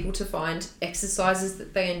important for people to find exercises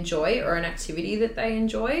that they enjoy or an activity that they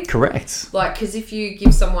enjoy. Correct. Like, because if you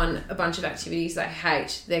give someone a bunch of activities they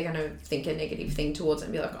hate, they're going to think a negative thing towards it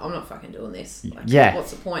and be like, I'm not fucking doing this. Like,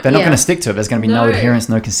 what's the point? They're not going to stick to it. There's going to be no adherence,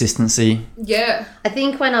 no consistency. Yeah. I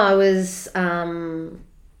think when I was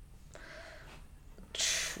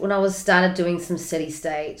started doing some steady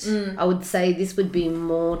state, I would say this would be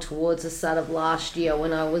more towards the start of last year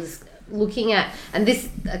when I was looking at, I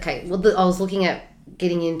was looking at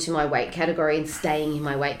getting into my weight category and staying in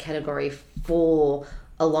my weight category for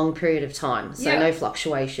a long period of time. So no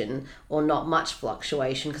fluctuation or not much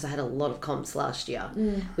fluctuation because I had a lot of comps last year,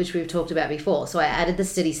 which we've talked about before. So I added the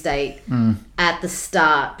steady state at the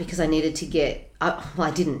start because I needed to get,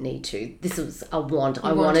 I didn't need to. This was a want.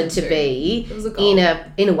 I wanted to be in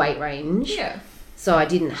a weight range. Yeah. So I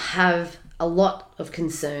didn't have a lot of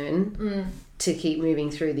concern to keep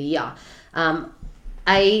moving through the year.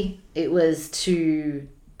 It was to...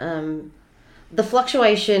 the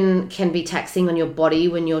fluctuation can be taxing on your body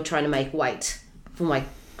when you're trying to make weight for my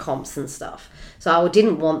comps and stuff. So I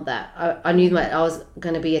didn't want that. I knew that I was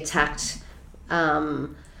going to be attacked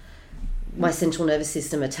my central nervous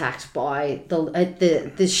system attacked by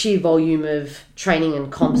the sheer volume of training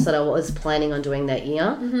and comps that I was planning on doing that year.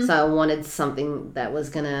 Mm-hmm. So I wanted something that was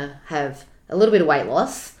going to have a little bit of weight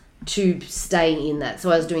loss to stay in that.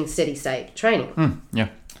 So I was doing steady state training. Yeah.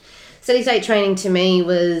 Steady state training to me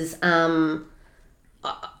was, I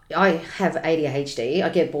have ADHD. I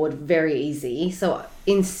get bored very easy. So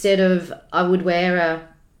instead of, I would wear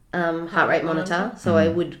a heart rate monitor. So I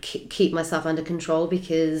would keep myself under control,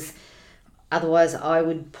 because otherwise I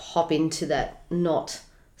would pop into that not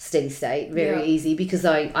steady state very easy, because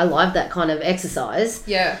I love that kind of exercise.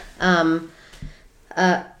 Yeah. And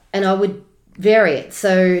I would vary it.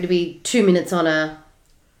 So it'd be 2 minutes on a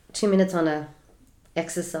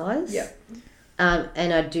exercise. Yeah.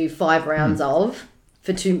 And I'd do 5 rounds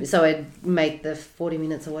for 2, so I'd make the 40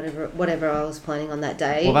 minutes or whatever I was planning on that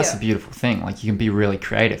day. Well, that's the beautiful thing. Like, you can be really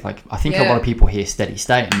creative. Like, I think a lot of people hear steady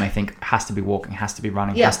state and they think it has to be walking, has to be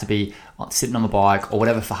running, has to be sitting on the bike or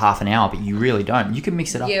whatever for half an hour, but you really don't. You can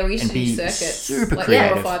mix it up we used and to do be circuits, super like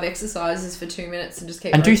creative. 4 or 5 exercises for 2 minutes and just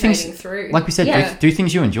keep and do rotating things through. like we said, do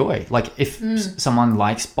things you enjoy. Like, if someone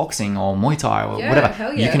likes boxing or Muay Thai or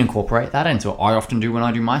whatever, you can incorporate that into it. I often do when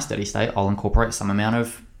I do my steady state. I'll incorporate some amount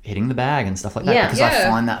of hitting the bag and stuff like that, because I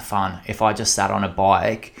find that fun. If I just sat on a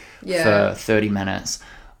bike for 30 minutes,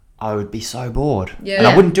 I would be so bored, and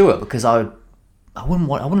I wouldn't do it because I wouldn't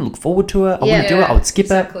look forward to it. I wouldn't do it. I would skip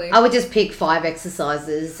it. I would just pick 5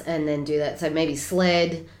 exercises and then do that. So maybe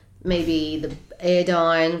sled, maybe the air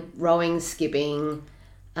dyne, rowing, skipping.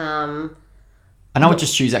 And I would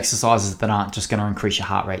just choose exercises that aren't just going to increase your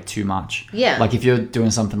heart rate too much. Yeah. Like, if you're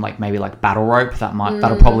doing something like maybe like battle rope,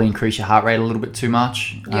 that'll probably increase your heart rate a little bit too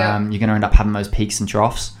much. Yeah. You're going to end up having those peaks and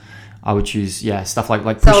troughs. I would choose so I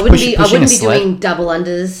wouldn't be doing double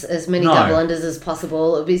unders, as many double unders as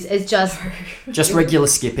possible. It's just regular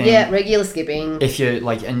skipping. Yeah, regular skipping. If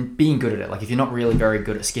you're and being good at it, like if you're not really very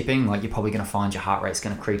good at skipping, like you're probably going to find your heart rate's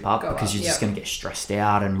going to creep up because you're just going to get stressed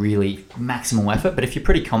out and really maximal effort. But if you're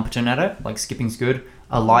pretty competent at it, like skipping's good.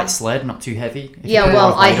 A light sled, not too heavy.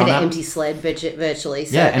 I had an empty sled virtually.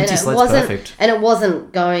 So, empty sled's perfect. And it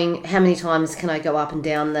wasn't going, how many times can I go up and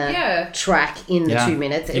down the track in the 2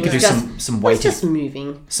 minutes? You could do some weighted, just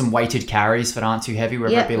moving. Some weighted carries that aren't too heavy,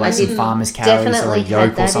 whether it be like some farmer's carries or a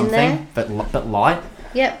yoke or something, but light.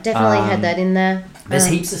 Yep, definitely had that in there. There's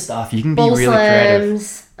heaps of stuff. You can be really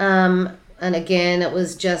creative. And again, it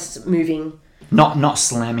was just moving. Not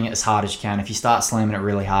slamming it as hard as you can. If you start slamming it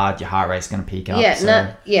really hard, your heart rate's going to peak up. It's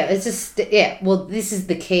just well, this is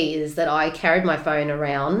the key, is that I carried my phone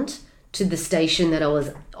around to the station that I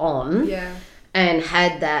was on, and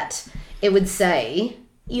had that. It would say,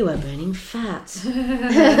 "You are burning fat."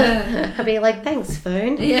 I'd be like, "Thanks,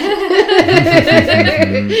 phone."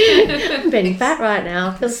 I'm burning fat right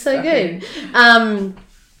now. Feels so good.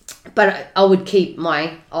 But I would keep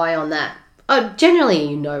my eye on that. Generally,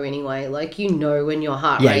 anyway, like, when your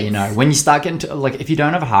heart rate... when you start getting to, like, if you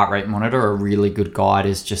don't have a heart rate monitor, a really good guide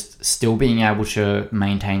is just still being able to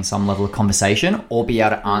maintain some level of conversation or be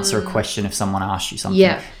able to answer a question if someone asks you something.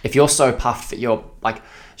 Yeah. If you're so puffed that you're, like,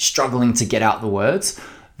 struggling to get out the words,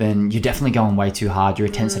 then you're definitely going way too hard. Your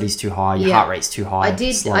intensity's too high. Your heart rate's too high. I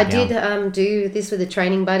did do this with a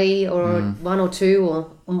training buddy or one or two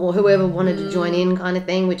or whoever wanted to join in, kind of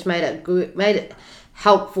thing, which made it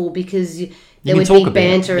helpful, because there would be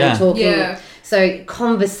banter and talking. Yeah. So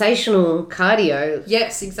conversational cardio.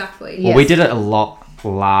 Yes, exactly. Well, we did it a lot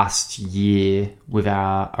last year with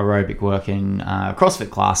our aerobic work in CrossFit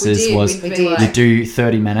classes. We did. You do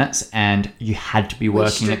 30 minutes and you had to be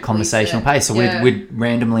working at conversational pace. So we'd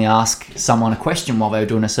randomly ask someone a question while they were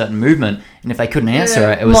doing a certain movement, and if they couldn't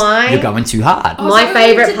answer it, it was, you're going too hard. My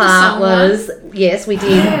favourite part was, yes, we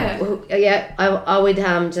did. I would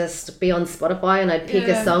just be on Spotify and I'd pick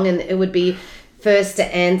a song, and it would be first to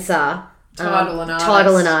answer title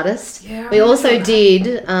and artist. Yeah, we also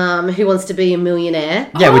did Who Wants to Be a Millionaire.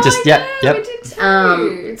 Yeah, we just we did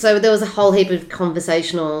too. So there was a whole heap of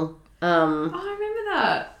conversational I remember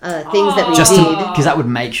that. Things that we did, because that would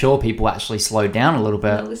make sure people actually slowed down a little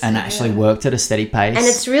bit and actually worked at a steady pace. And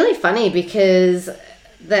it's really funny because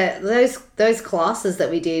those classes that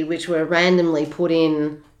we did, which were randomly put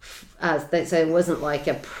in. So it wasn't like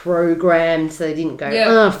a program, so they didn't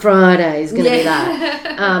go, Friday is going to be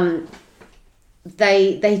that.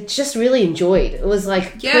 They just really enjoyed. It was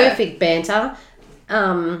like perfect banter.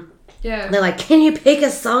 They're like, can you pick a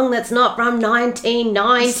song that's not from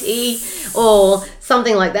 1990 or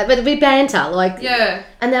something like that? But it'd be banter,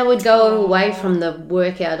 and they would go away from the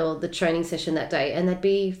workout or the training session that day, and they'd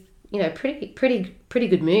be pretty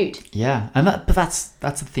good mood. Yeah, and that's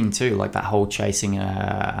the thing too. Like that whole chasing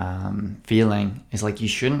feeling is like you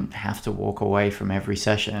shouldn't have to walk away from every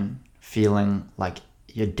session feeling like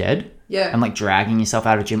you're dead. Yeah. And like dragging yourself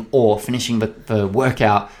out of the gym or finishing the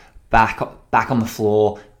workout back on the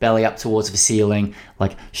floor, belly up towards the ceiling,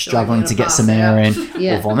 like struggling to get some air in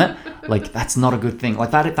or vomit. Like that's not a good thing.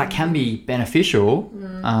 Like that can be beneficial.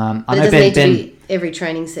 But I know it doesn't need to be every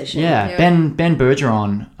training session. Yeah. Ben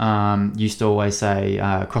Bergeron used to always say,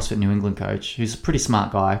 CrossFit New England coach, who's a pretty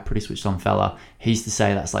smart guy, pretty switched on fella. He used to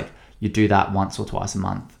say that's like you do that once or twice a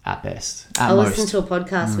month at best. I listened to a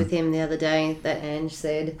podcast with him the other day that Ange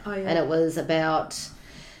said, and it was about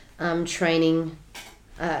training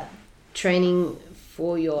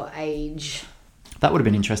for your age. That would have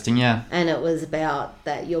been interesting, yeah. And it was about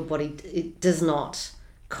that your body does not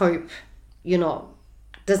cope.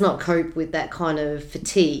 Does not cope with that kind of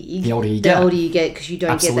fatigue. The older you get, because you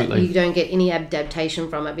don't get that. You don't get any adaptation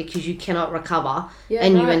from it because you cannot recover, you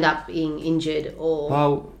end up being injured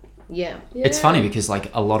or. Yeah. It's funny because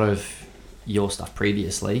like a lot of your stuff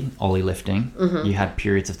previously, Ollie lifting, you had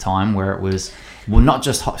periods of time where it was not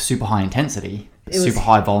just super high intensity, but super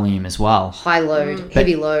high volume as well. High load,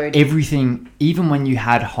 heavy load. Everything, even when you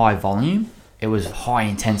had high volume, it was high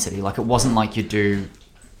intensity. Like it wasn't like you do,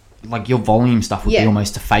 like your volume stuff would be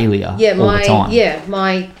almost a failure all the time. Yeah,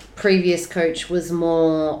 my previous coach was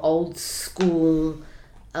more old school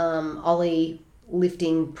Ollie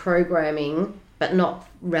lifting programming, but not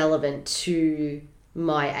relevant to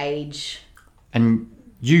my age. And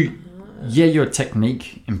your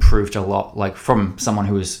technique improved a lot. Like from someone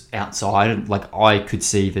who was outside, like I could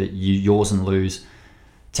see that yours and Lou's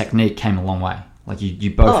technique came a long way. Like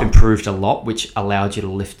you both improved a lot, which allowed you to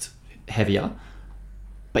lift heavier.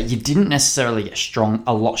 But you didn't necessarily get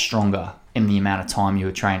a lot stronger in the amount of time you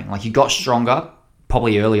were training. Like you got stronger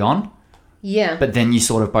probably early on. Yeah. But then you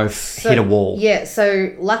sort of both hit a wall. Yeah.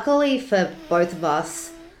 So luckily for both of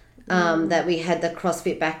us, that we had the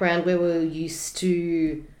CrossFit background where we were used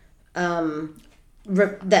to that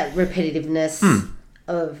repetitiveness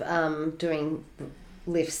of doing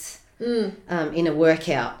lifts in a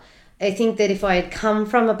workout. I think that if I had come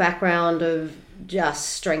from a background of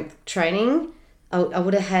just strength training, I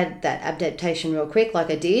would have had that adaptation real quick, like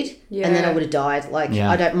I did, and then I would have died. Like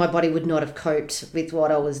my body would not have coped with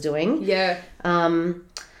what I was doing. Yeah.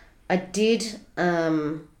 I did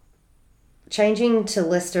changing to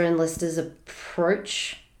Lester and Lester's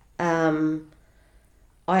approach. I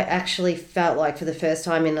actually felt like for the first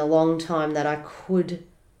time in a long time that I could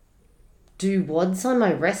do WODs on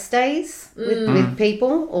my rest days with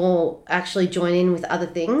people or actually join in with other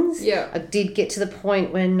things. Yeah. I did get to the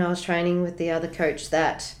point when I was training with the other coach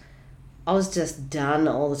that I was just done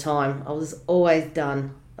all the time. I was always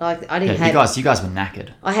done. Like I didn't you guys were knackered.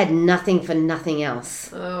 I had nothing for nothing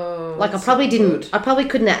else. Oh. Like I probably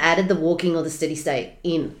couldn't have added the walking or the steady state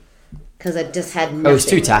in. Because I just had nothing. It was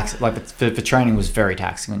too taxing. Like the training was very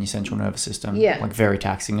taxing on your central nervous system. Yeah. Like very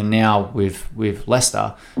taxing. And now with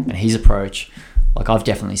Lester and his approach, like I've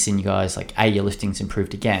definitely seen you guys like your lifting's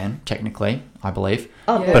improved again, technically, I believe.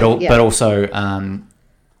 Oh, yeah. But also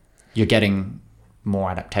you're getting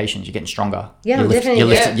more adaptations. You're getting stronger. Yeah,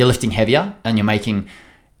 you're lifting heavier, and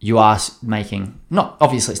you are making not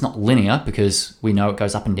obviously it's not linear because we know it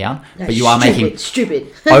goes up and down, but you are making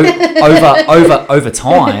stupid over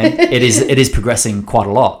time. It is progressing quite a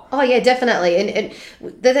lot. Oh yeah, definitely, and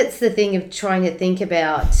that's the thing of trying to think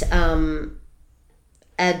about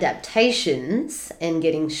adaptations and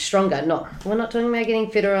getting stronger. We're not talking about getting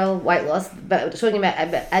fitter or weight loss, but we're talking about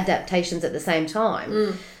adaptations at the same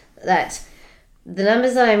time. That the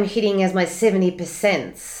numbers that I'm hitting as my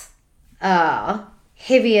 70% are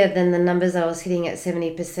heavier than the numbers I was hitting at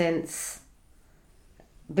 70%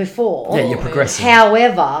 before. Yeah, you're progressing.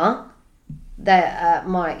 However,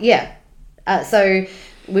 so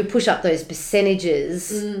we push up those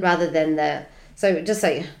percentages rather than so just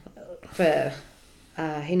say for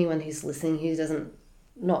anyone who's listening who doesn't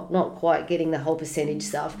not quite getting the whole percentage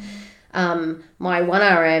stuff. My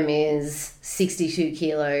 1RM is 62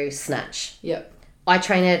 kilo snatch. Yep. I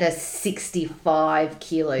train at a 65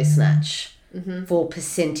 kilo snatch. For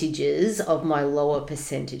percentages of my lower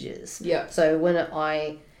percentages. Yeah. So when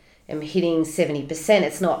I am hitting 70%,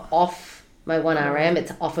 it's not off my 1RM,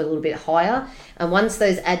 it's off a little bit higher. And once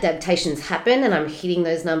those adaptations happen and I'm hitting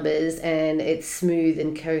those numbers and it's smooth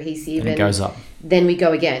and cohesive, and it goes up. Then we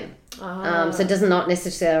go again. So it does not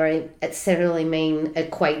necessarily mean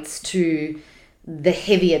equates to the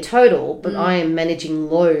heavier total, but I am managing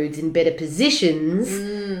loads in better positions.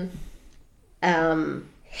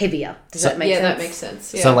 heavier. Does that make sense? Yeah, that makes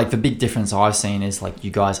sense. Yeah. So like the big difference I've seen is like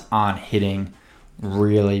you guys aren't hitting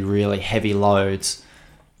really, really heavy loads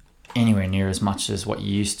anywhere near as much as what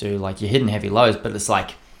you used to. Like you're hitting heavy loads, but it's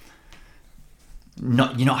like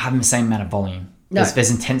you're not having the same amount of volume. No. There's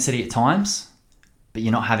intensity at times, but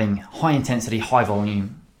you're not having high intensity, high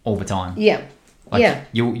volume all the time. Yeah. Like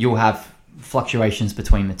you'll have fluctuations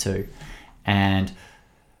between the two. And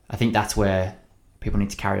I think that's where people need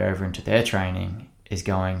to carry over into their training is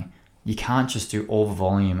going, you can't just do all the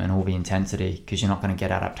volume and all the intensity because you're not going to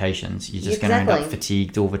get adaptations. You're just going to end up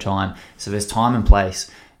fatigued all the time. So there's time and place.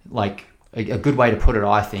 Like a good way to put it,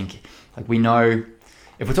 I think, like we know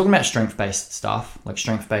if we're talking about strength-based stuff, like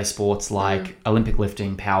strength-based sports like Olympic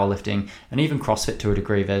lifting, powerlifting, and even CrossFit to a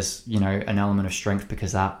degree, there's, you know, an element of strength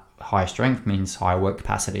because that higher strength means higher work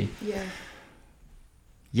capacity. Yeah.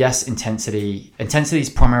 Yes, intensity is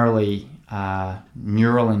primarily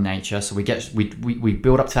neural in nature. So we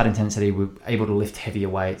build up to that intensity. We're able to lift heavier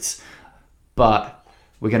weights, but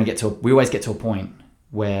we always get to a point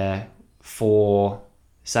where for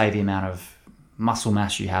say the amount of muscle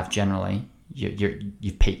mass you have generally,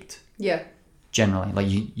 you've peaked. Yeah. Generally, like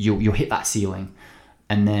you'll hit that ceiling,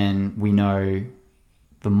 and then we know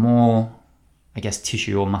the more, I guess,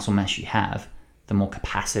 tissue or muscle mass you have, the more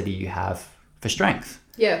capacity you have for strength.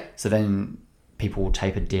 Yeah. So then people will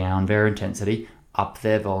taper down their intensity, up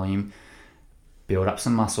their volume, build up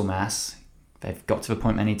some muscle mass. They've got to the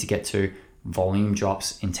point they need to get to. Volume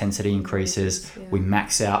drops, intensity increases. Yeah. We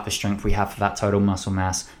max out the strength we have for that total muscle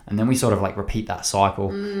mass, and then we sort of like repeat that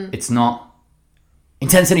cycle. It's not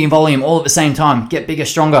intensity and volume all at the same time. Get bigger,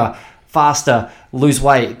 stronger, faster, lose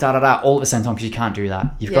weight, all at the same time, because you can't do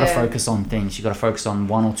that. You've got to focus on things. You've got to focus on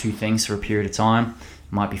one or two things for a period of time.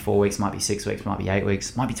 Might be 4 weeks, might be 6 weeks, might be 8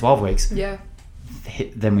 weeks, might be 12 weeks. Yeah.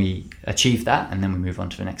 Then we achieve that, and then we move on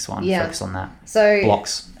to the next one. Yeah. Focus on that. So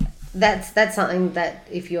blocks. That's something that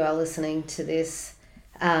if you are listening to this,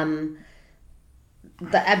 the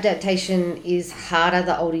adaptation is harder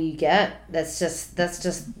the older you get. That's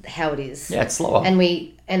just how it is. Yeah, it's slower.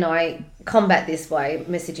 And I combat this by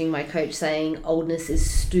messaging my coach saying oldness is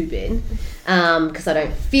stupid, because I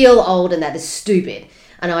don't feel old and that is stupid.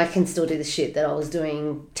 And I can still do the shit that I was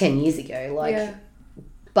doing 10 years ago.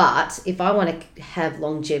 But if I want to have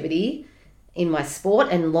longevity in my sport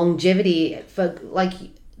and longevity for like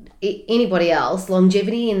anybody else,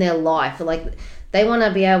 longevity in their life, like they want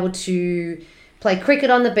to be able to play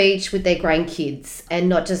cricket on the beach with their grandkids and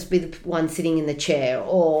not just be the one sitting in the chair,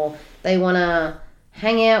 or they want to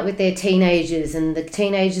hang out with their teenagers and the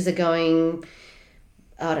teenagers are going,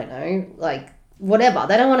 I don't know, like whatever.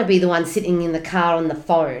 They don't want to be the one sitting in the car on the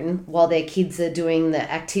phone while their kids are doing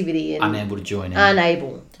the activity and unable to join in.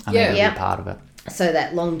 Unable to be part of it. So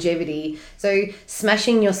that longevity. So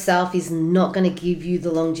smashing yourself is not going to give you the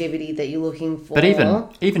longevity that you're looking for. But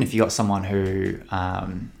even if you got someone who,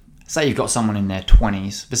 say you've got someone in their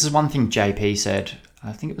 20s. This is one thing JP said.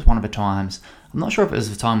 I think it was one of the times. I'm not sure if it was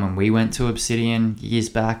the time when we went to Obsidian years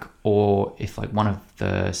back, or if like one of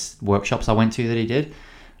the workshops I went to that he did.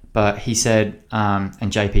 But he said, and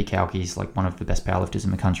JP Kalki's like one of the best powerlifters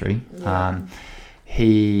in the country. Yeah.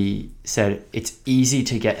 He said it's easy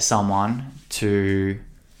to get someone to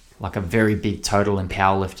like a very big total in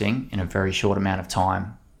powerlifting in a very short amount of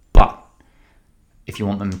time. But if you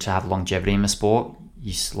want them to have longevity in the sport,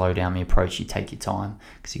 you slow down the approach, you take your time.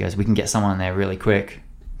 Because he goes, we can get someone in there really quick.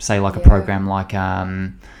 Say like a program like,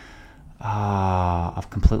 I've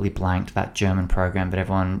completely blanked that German program, but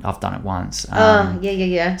I've done it once.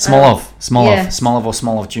 Smolov or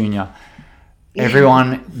Smolov Junior.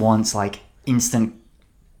 Everyone wants like instant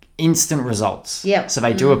results. Yeah. So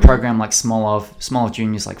they do a program like Smolov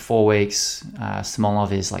Junior is like 4 weeks.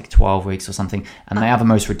 Smolov is like 12 weeks or something. And they are the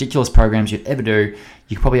most ridiculous programs you'd ever do.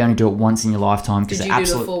 You could probably only do it once in your lifetime. Did you do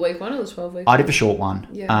the 4-week one or the 12-week I did the short one.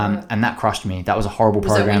 Yeah, and that crushed me. That was a horrible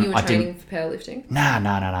program. Was that when you were training for powerlifting?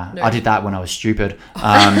 No. I did that when I was stupid.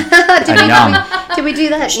 Did we do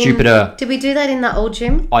that? Stupider. Did we do that in the old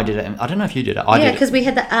gym? I did it. I don't know if you did it. Because we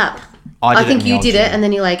had the app. I think you did it, and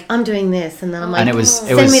then you're like, I'm doing this, and then I'm like,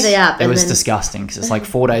 send me the app. It was disgusting because it's like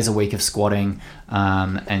 4 days a week of squatting,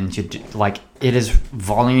 and you like it is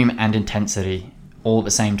volume and intensity all at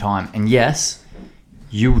the same time. And yes,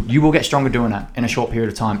 you will get stronger doing it in a short period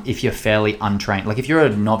of time if you're fairly untrained. Like if you're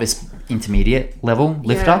a novice intermediate level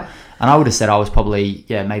lifter, and I would have said I was probably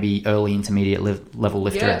maybe early intermediate level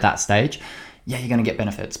lifter at that stage. Yeah, you're going to get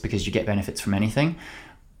benefits because you get benefits from anything.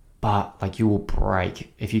 But like you will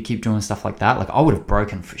break if you keep doing stuff like that. Like I would have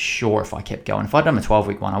broken for sure if I kept going. If I'd done a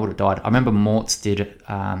 12-week one, I would have died. I remember Mortz did it.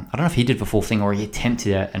 I don't know if he did the full thing or he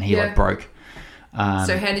attempted it and he like broke.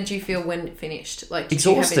 So how did you feel when it finished? Like,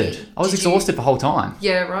 exhausted. I was exhausted the whole time.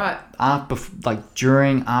 Yeah, right.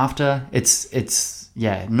 During, after, it's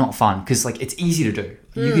not fun because like it's easy to do.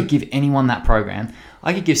 You could give anyone that program.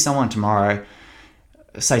 I could give someone tomorrow,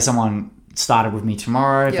 say someone started with me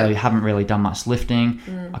tomorrow, they haven't really done much lifting.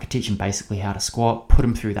 I could teach them basically how to squat, put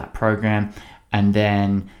them through that program, and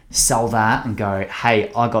then sell that and go,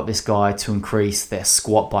 hey, I got this guy to increase their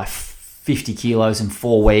squat by 50 kilos in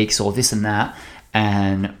 4 weeks or this and that,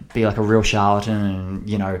 and be like a real charlatan and,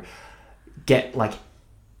 you know, get like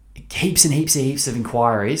heaps and heaps of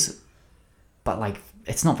inquiries, but like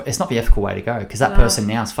it's not the ethical way to go because that person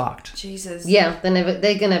now is fucked. Jesus. Yeah,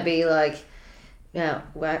 they're gonna be like, yeah,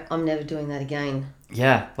 well, I'm never doing that again.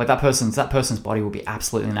 Yeah, like that person's body will be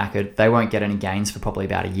absolutely knackered. They won't get any gains for probably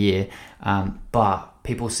about a year, but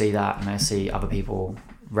people see that and they see other people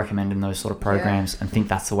recommending those sort of programs and think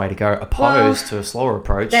that's the way to go, opposed to a slower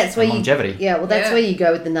approach. That's where longevity. That's where you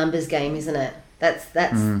go with the numbers game, isn't it? That's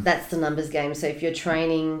the numbers game. So if you're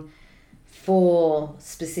training for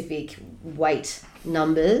specific weight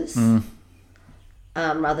numbers,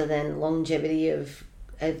 rather than longevity of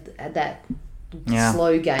that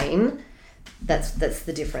slow gain, that's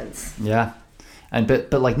the difference. Yeah. And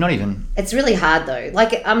but like not even. It's really hard though.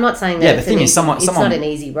 Like I'm not saying that. Yeah, the thing is, someone it's not an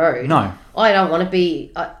easy road. No. I don't want to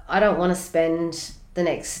be. I don't want to spend the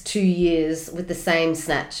next 2 years with the same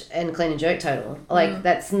snatch and clean and jerk total. Like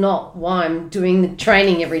that's not why I'm doing the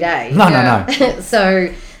training every day. No.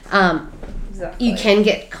 So, you can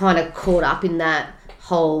get kind of caught up in that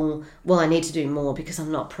whole. Well, I need to do more because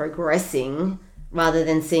I'm not progressing. Rather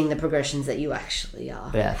than seeing the progressions that you actually are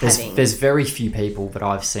having. There's very few people that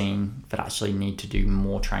I've seen that actually need to do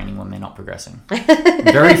more training when they're not progressing.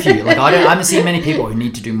 Very few. Like I haven't seen many people who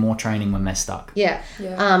need to do more training when they're stuck. Yeah.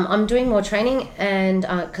 I'm doing more training and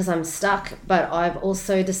because I'm stuck, but I've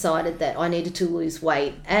also decided that I needed to lose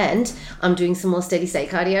weight, and I'm doing some more steady state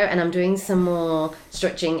cardio, and I'm doing some more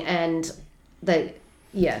stretching, and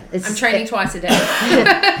I'm training twice a day.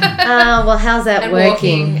 Well, how's that and working?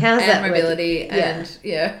 Walking, how's and that mobility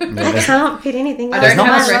working? I can't fit anything. I don't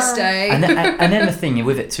have a rest day. And then the thing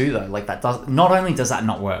with it too, though, like that does not only does that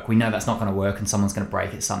not work. We know that's not going to work, and someone's going to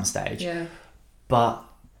break at some stage. Yeah. But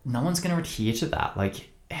no one's going to adhere to that. Like,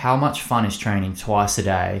 how much fun is training twice a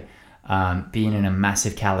day, being in a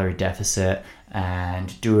massive calorie deficit,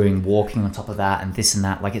 and doing walking on top of that, and this and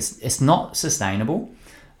that? Like, it's not sustainable.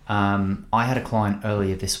 I had a client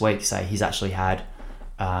earlier this week say he's actually had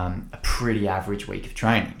a pretty average week of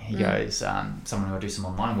training. He goes, someone who I do some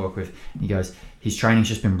online work with, he goes, his training's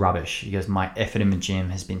just been rubbish. He goes, my effort in the gym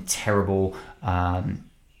has been terrible. I'm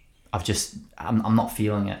not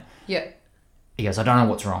feeling it. Yeah. He goes, I don't know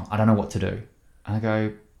what's wrong. I don't know what to do. And I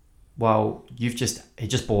go, well, he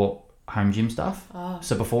just bought home gym stuff. Oh.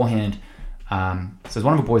 So beforehand, so there's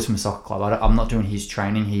one of the boys from the soccer club. I'm not doing his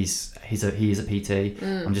training. He is a PT.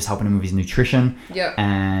 I'm just helping him with his nutrition. Yeah.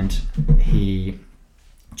 And he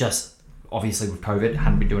just, obviously with COVID,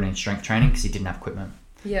 hadn't been doing any strength training because he didn't have equipment.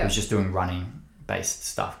 Yeah. He was just doing running based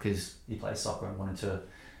stuff because he plays soccer and wanted to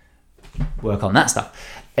work on that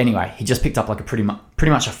stuff. Anyway, he just picked up like a pretty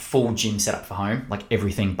much a full gym setup for home, like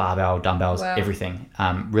everything, barbell, dumbbells, everything.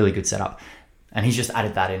 Really good setup. And he's just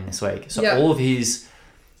added that in this week. So all of his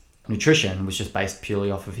nutrition was just based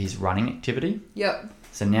purely off of his running activity. Yep.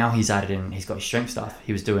 So now he's got his strength stuff.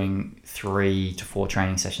 He was doing 3 to 4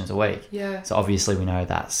 training sessions a week. Yeah. So obviously we know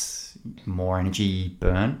that's more energy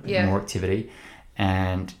burn, more activity.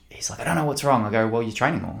 And he's like, I don't know what's wrong. I go, well, you're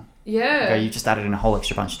training more. Yeah. I go, you just added in a whole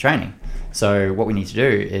extra bunch of training. So what we need to do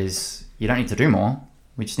is, you don't need to do more.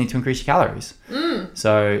 We just need to increase your calories.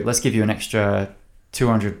 So let's give you an extra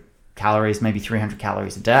 200 calories, maybe 300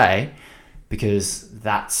 calories a day, because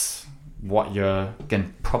that's what you're going to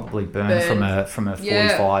probably burn from a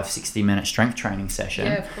 45, 60 minute strength training session.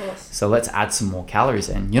 Yeah, of course. So let's add some more calories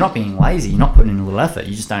in. You're not being lazy. You're not putting in a little effort.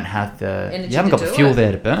 You just don't have you haven't got the fuel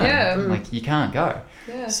there to burn. Yeah. Like, you can't go.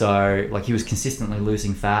 Yeah. So like, he was consistently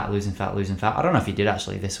losing fat. I don't know if he did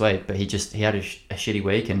actually this week, but he had a shitty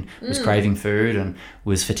week and was craving food and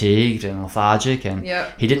was fatigued and lethargic, and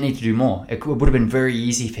he didn't need to do more. It would have been very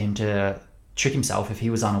easy for him to trick himself if he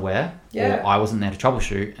was unaware or I wasn't there to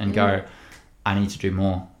troubleshoot and go, I need to do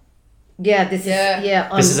more. Yeah, this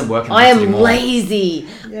isn't working. I am lazy.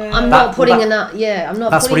 Yeah. I'm not putting enough. Yeah, I'm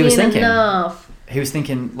not putting in enough. He was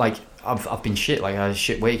thinking, like, I've been shit. Like, I had a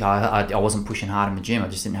shit week. I wasn't pushing hard in the gym. I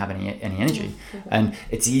just didn't have any energy. And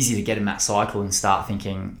it's easy to get in that cycle and start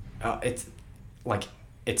thinking, it's like,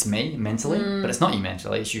 it's me mentally, but it's not you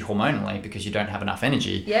mentally, it's you hormonally, because you don't have enough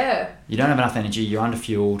energy. Yeah. You don't have enough energy, you're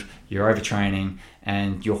underfueled, you're overtraining,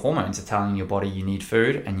 and your hormones are telling your body you need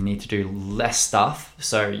food and you need to do less stuff.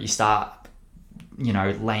 So you start,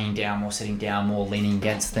 laying down more, sitting down more, leaning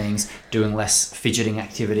against things, doing less fidgeting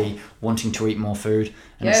activity, wanting to eat more food.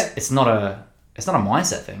 And it's not a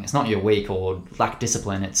mindset thing. It's not you're weak or lack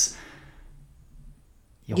discipline. It's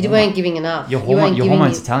you weren't giving enough. Your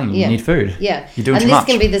hormones are telling you you need food. Yeah. You're doing too much. And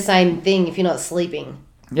this can be the same thing if you're not sleeping.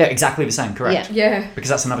 Yeah, exactly the same. Correct. Yeah. Because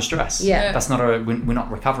that's another stress. Yeah. That's not we're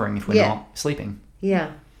not recovering if we're not sleeping.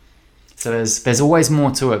 Yeah. So there's always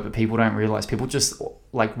more to it, but people don't realize. People just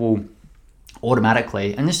will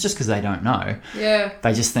automatically, and it's just because they don't know. Yeah.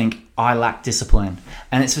 They just think I lack discipline,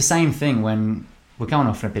 and it's the same thing when we're going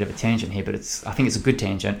off on a bit of a tangent here, but I think it's a good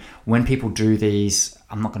tangent when people do these.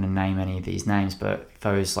 I'm not going to name any of these names, but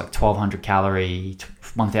those like 1,200 calorie,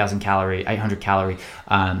 1,000 calorie, 800 calorie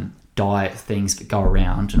diet things that go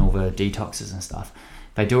around and all the detoxes and stuff.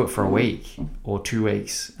 They do it for a week or 2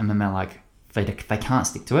 weeks, and then they're like, they can't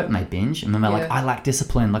stick to it, and they binge, and then they're like, I lack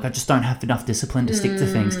discipline. Like I just don't have enough discipline to stick to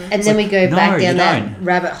things. And then we go back down that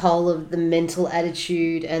rabbit hole of the mental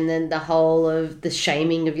attitude, and then the whole of the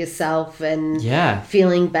shaming of yourself and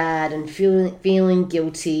feeling bad and feeling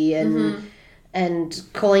guilty and and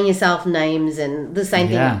calling yourself names and the same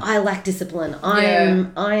thing. I lack discipline. I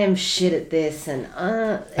am shit at this,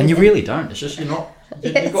 and you really don't. It's just you're not.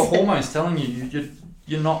 You've got hormones telling you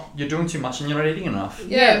you're doing too much and you're not eating enough.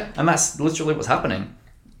 Yeah. And that's literally what's happening.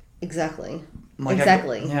 Exactly.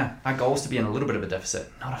 Exactly. Our goal is to be in a little bit of a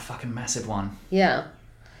deficit, not a fucking massive one. Yeah.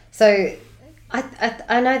 So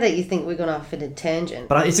I know that you think we're going off at a tangent,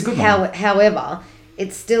 but it's a good one. However,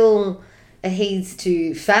 it still adheres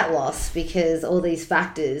to fat loss, because all these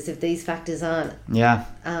factors, if these factors aren't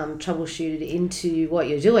troubleshooted into what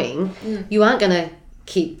you're doing, you aren't going to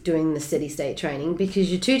keep doing the steady state training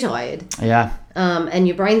because you're too tired. Yeah. And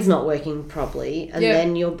your brain's not working properly, and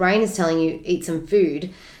then your brain is telling you eat some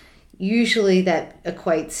food. Usually that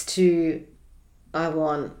equates to I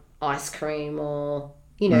want ice cream or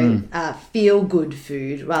feel good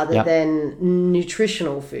food rather than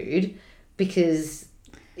nutritional food, because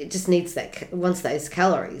it just needs wants those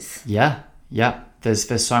calories. Yeah.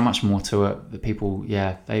 There's so much more to it that people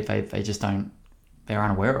they just they're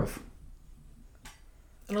unaware of.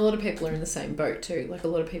 And a lot of people are in the same boat too. Like a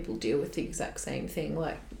lot of people deal with the exact same thing,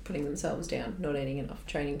 like putting themselves down, not eating enough,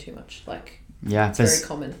 training too much. Like it's very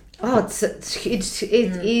common. Oh, it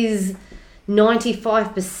is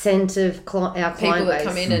 95% of our client people that base.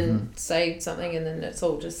 come in and say something, and then it's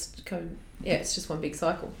all just it's just one big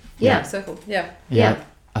cycle. Yeah, circle. Yeah.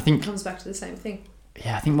 I think it comes back to the same thing.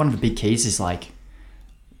 Yeah, I think one of the big keys is and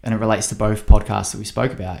it relates to both podcasts that we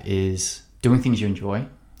spoke about, is doing things you enjoy.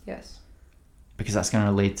 Yes. Because that's going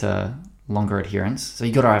to lead to longer adherence. So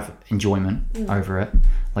you got to have enjoyment over it.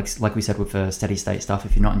 Like we said with the steady state stuff,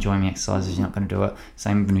 if you're not enjoying the exercises, you're not going to do it.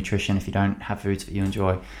 Same with nutrition. If you don't have foods that you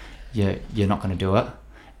enjoy, you're not going to do it.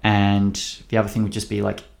 And the other thing would just be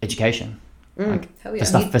like education. Like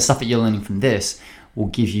the stuff that you're learning from this will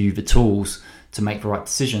give you the tools to make the right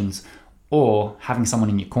decisions, or having someone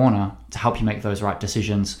in your corner to help you make those right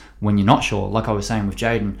decisions when you're not sure. Like I was saying with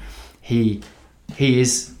Jaden, he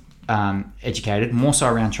is educated more so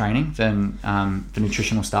around training than the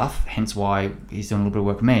nutritional stuff, hence why he's doing a little bit of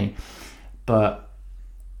work with me. But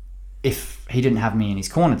if he didn't have me in his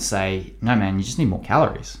corner to say, no man, you just need more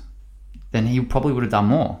calories, then he probably would have done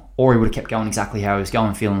more, or he would have kept going exactly how he was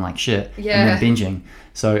going, feeling like shit and then binging.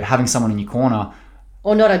 So having someone in your corner,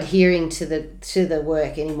 or not adhering to the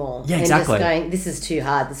work anymore. Yeah, exactly. And just going, this is too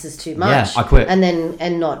hard, this is too much. Yeah, I quit.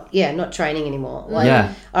 And not training anymore. All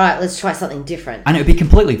right, let's try something different. And it would be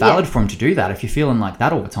completely valid for him to do that if you're feeling like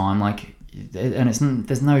that all the time. And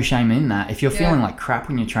there's no shame in that. If you're feeling like crap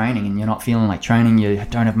when you're training and you're not feeling like training, you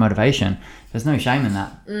don't have motivation, there's no shame in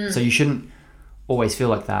that. So you shouldn't always feel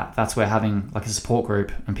like that. That's where having like a support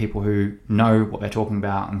group and people who know what they're talking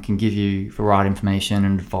about and can give you the right information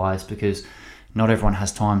and advice, because not everyone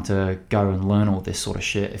has time to go and learn all this sort of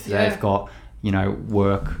shit if they've got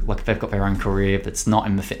work, like if they've got their own career that's not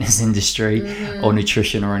in the fitness industry or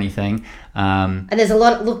nutrition or anything. And there's a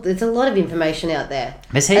lot of information out there.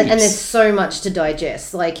 There's heaps. And there's so much to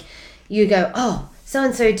digest. Like you go, oh,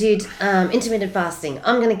 so-and-so did intermittent fasting,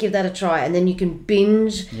 I'm going to give that a try. And then you can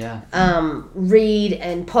binge, read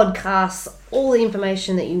and podcast all the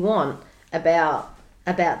information that you want about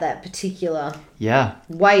that particular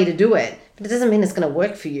way to do it. But it doesn't mean it's going to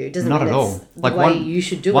work for you. It doesn't mean at all. The way you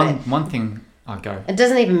should do it. One thing, I'll go. It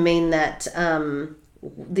doesn't even mean that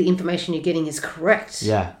the information you're getting is correct.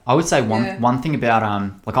 Yeah, I would say one thing about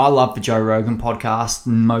I love the Joe Rogan podcast.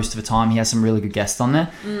 Most of the time, he has some really good guests on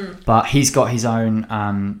there, but he's got his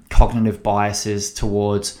own cognitive biases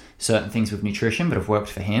towards certain things with nutrition, but have worked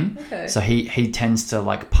for him. Okay. So he tends to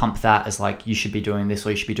like pump that as like, you should be doing this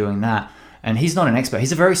or you should be doing that. And he's not an expert.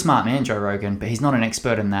 He's a very smart man, Joe Rogan, but he's not an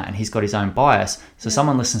expert in that, and he's got his own bias. So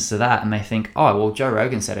someone listens to that and they think, oh, well, Joe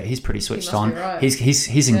Rogan said it. He's pretty switched on. Right.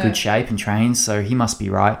 He's in good shape and trains, so he must be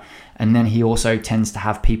right. And then he also tends to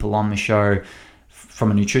have people on the show from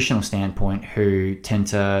a nutritional standpoint who tend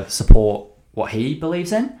to support what he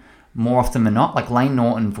believes in more often than not. Like Lane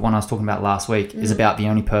Norton, the one I was talking about last week, is about the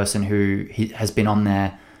only person who has been on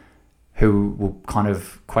there who will kind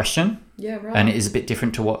of question. Yeah, right. And it is a bit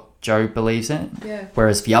different to what Joe believes in. Yeah.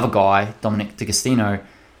 Whereas the other guy, Dominic D'Agostino,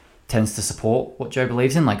 tends to support what Joe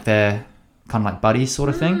believes in. Like they're kind of like buddies sort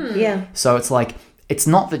of thing. Yeah. So it's like, it's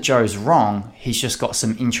not that Joe's wrong. He's just got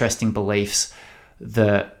some interesting beliefs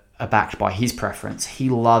that are backed by his preference. He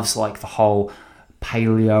loves like the whole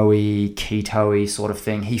paleo-y, keto-y sort of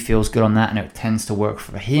thing. He feels good on that and it tends to work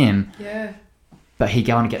for him. Yeah. But he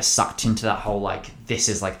kind of gets sucked into that whole, like, this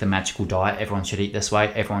is like the magical diet. Everyone should eat this way.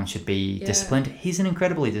 Everyone should be disciplined. He's an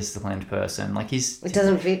incredibly disciplined person. Like it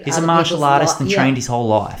doesn't fit. He's a martial artist and trained his whole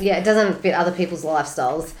life. Yeah, it doesn't fit other people's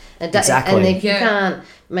lifestyles. Exactly. And if you can't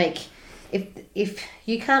make, if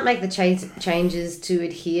you can't make the changes to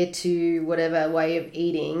adhere to whatever way of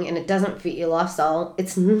eating, and it doesn't fit your lifestyle,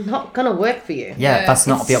 it's not going to work for you. Yeah, that's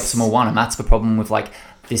not the optimal one, and that's the problem with like,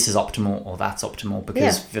 this is optimal or that's optimal,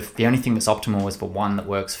 because the only thing that's optimal is the one that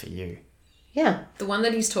works for you. Yeah. The one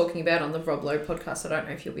that he's talking about on the Rob Lowe podcast, I don't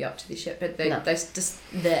know if you'll be up to this yet, but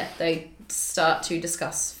they start to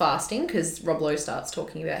discuss fasting, because Rob Lowe starts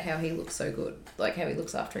talking about how he looks so good, like how he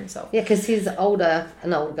looks after himself. Yeah, because he's an old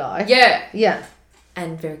guy. Yeah. Yeah.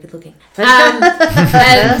 And very good looking. And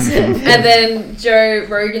then Joe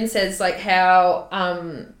Rogan says like how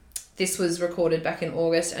this was recorded back in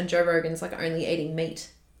August, and Joe Rogan's like only eating meat.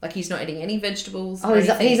 Like he's not eating any vegetables. Oh,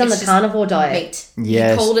 he's on the carnivore diet. Meat.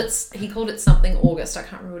 Yes. He called it something August. I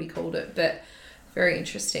can't remember what he called it, but very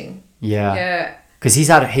interesting. Yeah. Yeah. Because he's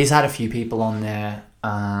had a few people on there.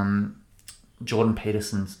 Jordan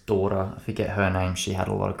Peterson's daughter, I forget her name. She had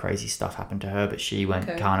a lot of crazy stuff happen to her, but she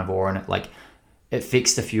went carnivore, and it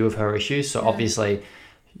fixed a few of her issues. So obviously,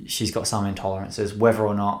 she's got some intolerances. Whether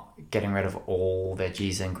or not getting rid of all their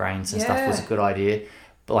G's and grains and stuff was a good idea.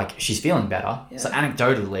 But like, she's feeling better. Yeah. So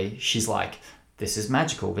anecdotally, she's like, this is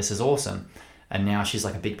magical. This is awesome. And now she's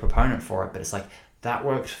like a big proponent for it. But it's like, that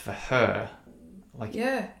worked for her. Like,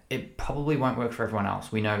 it probably won't work for everyone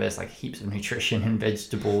else. We know there's like heaps of nutrition in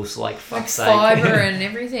vegetables, like fuck's sake. Fiber and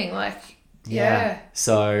everything. Like,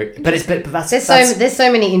 So, but that's there's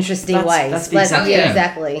so many interesting ways. That's the exact thing.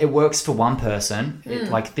 Exactly. It works for one person.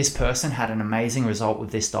 Like this person had an amazing result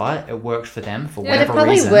with this diet. It worked for them for whatever reason. But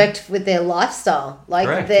it probably worked with their lifestyle,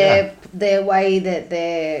 like their way that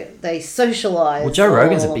they socialize. Well, Joe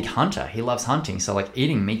Rogan's a big hunter. He loves hunting. So like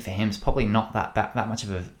eating meat for him is probably not that much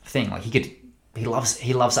of a thing. Like he loves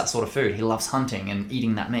that sort of food. He loves hunting and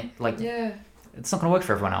eating that meat. Like it's not going to work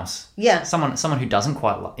for everyone else. Yeah. Someone who doesn't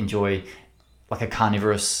quite enjoy like a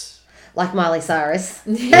carnivorous, like Miley Cyrus.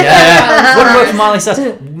 Wouldn't work for Miley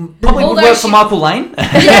Cyrus. Probably would work for Michael Lane.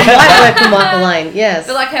 Might work for Michael Lane, yes.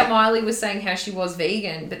 But like how Miley was saying how she was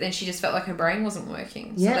vegan, but then she just felt like her brain wasn't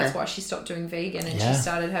working. So that's why she stopped doing vegan and she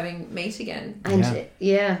started having meat again. And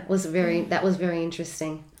that was very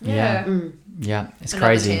interesting. Yeah. Yeah, it's Another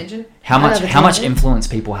crazy. Tangent. How much influence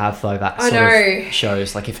people have though, that sort of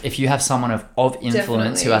shows. Like if you have someone of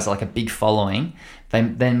influence who has like a big following,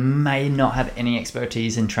 they may not have any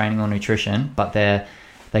expertise in training or nutrition, but they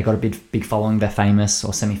got a big following, they're famous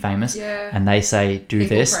or semi-famous, and they say do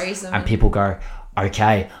this, and people go,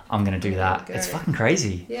 okay, I'm going to do that. It's fucking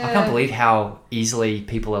crazy. Yeah. I can't believe how easily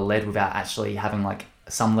people are led without actually having like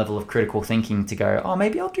some level of critical thinking to go, oh,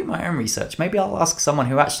 maybe I'll do my own research. Maybe I'll ask someone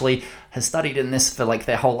who actually has studied in this for like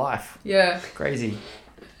their whole life. Yeah. Crazy.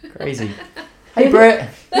 Hey, Brett.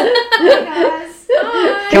 Hey, guys.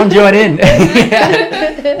 Hi. Come join in.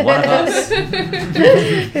 One of us.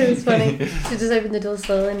 It was funny. She just opened the door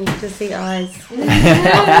slowly and you could just see eyes.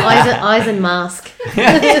 eyes and mask.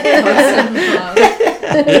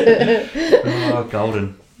 Oh,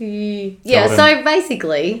 golden. Yeah, so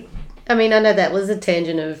basically, I mean, I know that was a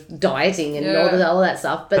tangent of dieting and all that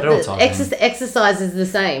stuff, but the exercise is the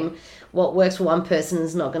same. What works for one person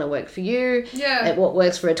is not going to work for you. Yeah. And what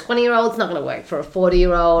works for a 20-year-old is not going to work for a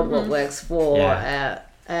 40-year-old. Mm-hmm. What works for...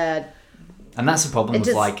 and that's the problem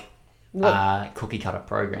with like cookie cutter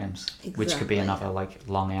programs, which could be another like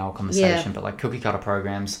long hour conversation. But like cookie cutter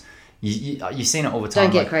programs, You've seen it all the time.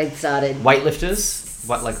 Don't get Craig started. Weightlifters,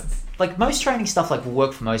 like most training stuff like will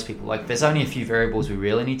work for most people. Like there's only a few variables we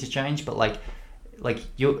really need to change, but I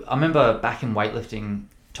remember back in weightlifting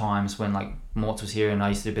times when like Mortz was here and I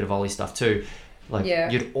used to do a bit of Ollie stuff too. Like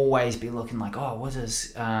you'd always be looking like, oh, what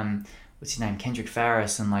is what's his name, Kendrick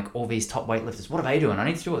Farris, and like all these top weightlifters. What are they doing? I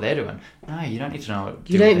need to do what they're doing. No, you don't need to know what.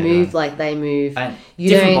 You don't move like they move. And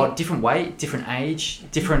you different weight, different age,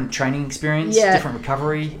 different training experience, different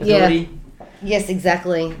recovery ability. Yes,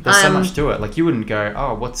 exactly. There's so much to it. Like you wouldn't go,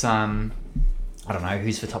 oh, what's I don't know,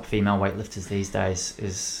 who's the top female weightlifters these days?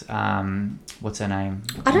 Is what's her name?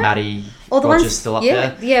 Maddie Rogers still up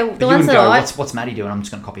there? Yeah, the ones that what's Maddie doing? I'm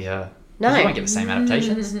just going to copy her. No, you won't get the same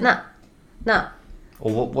adaptations. No.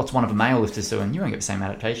 Or what's one of the male lifters doing? You won't get the same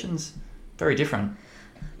adaptations. Very different.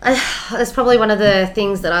 That's probably one of the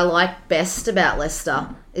things that I like best about Lester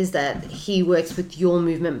is that he works with your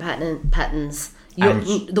movement patterns,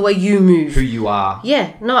 the way you move, who you are.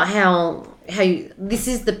 Yeah, not how you, this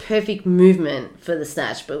is the perfect movement for the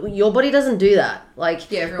snatch, but your body doesn't do that. Like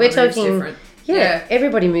we're talking, different. Yeah,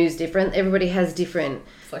 everybody moves different. Everybody has different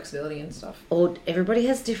flexibility and stuff. Or everybody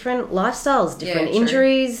has different lifestyles, different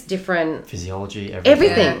injuries, different physiology,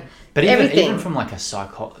 everything. Yeah. But even from like a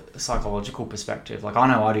psychological perspective, like I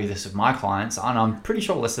know I do this with my clients, and I'm pretty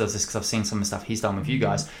sure Lester does this because I've seen some of the stuff he's done with you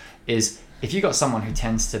guys, is if you got someone who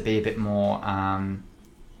tends to be a bit more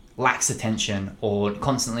lacks attention or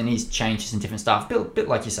constantly needs changes and different stuff, a bit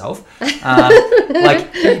like yourself,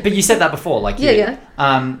 but you said that before, like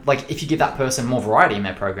like if you give that person more variety in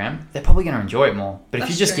their program, they're probably going to enjoy it more. But if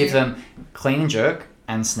you just give them clean and jerk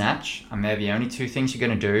and snatch, and they're the only two things you're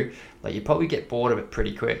going to do, like you probably get bored of it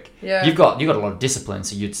pretty quick. Yeah. You've got a lot of discipline,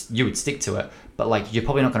 so you would stick to it, but like you're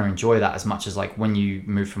probably not going to enjoy that as much as like when you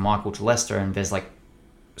move from Michael to Lester, and there's like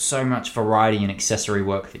so much variety and accessory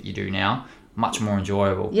work that you do now, much more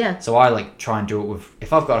enjoyable. Yeah. So I like try and do it with,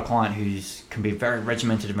 if I've got a client who's can be very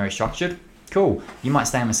regimented and very structured, cool. You might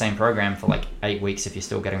stay on the same program for like 8 weeks if you're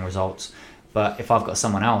still getting results. But if I've got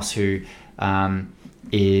someone else who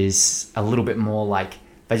is a little bit more like,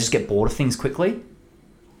 they just get bored of things quickly,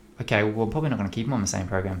 okay, well, we're probably not going to keep them on the same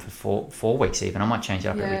program for four weeks even. I might change it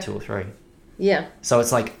up every 2 or 3. Yeah. So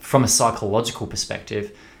it's like, from a psychological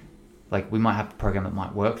perspective, like we might have a program that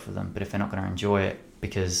might work for them, but if they're not going to enjoy it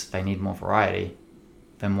because they need more variety,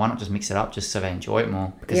 then why not just mix it up just so they enjoy it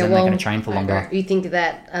more? Because then they're going to train for longer. You think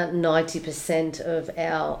that 90% of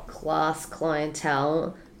our class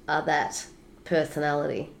clientele are that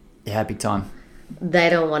personality? Yeah, big time. They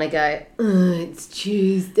don't want to go, oh, it's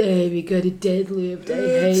Tuesday, we got a deadlift.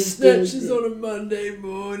 I hate snatches on a Monday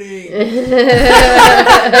morning.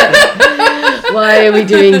 Why are we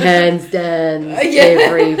doing handstands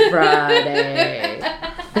every Friday?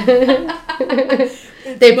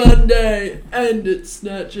 It's Monday and it's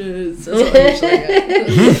snatches. That's what I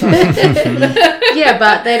usually get. Yeah,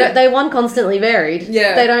 but they want constantly varied.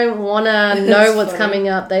 Yeah. They don't want to know what's coming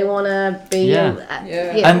up. They want to be...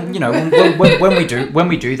 And, you know, when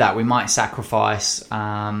we do that, we might sacrifice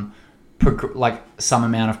like some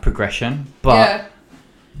amount of progression, but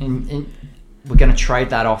we're going to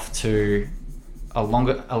trade that off to a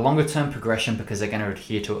longer term progression because they're going to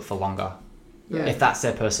adhere to it for longer. Yeah. If that's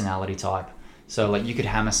their personality type. So like you could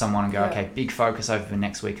hammer someone and go, okay, big focus over the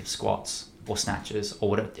next week of squats or snatches or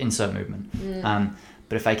whatever, insert movement.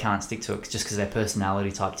 But if they can't stick to it just because their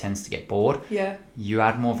personality type tends to get bored, you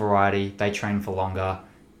add more variety, they train for longer,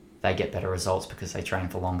 they get better results because they train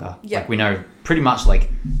for longer. Like we know pretty much like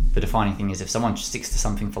the defining thing is if someone sticks to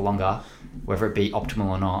something for longer, whether it be optimal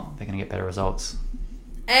or not, they're going to get better results.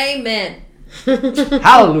 Amen.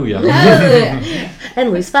 Hallelujah. Hallelujah.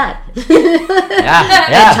 And lose fat.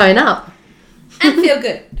 And tone up. And feel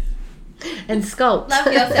good. And sculpt. Love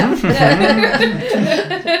yourself.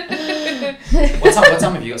 What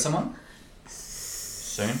time have you got someone?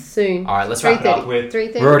 Soon. All right, let's wrap it up with...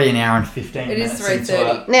 3:30. We're already an hour and 15 minutes. It is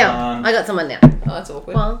 3:30. Now, I got someone now. Oh, that's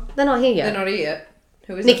awkward. Well, they're not here yet. They're not here yet.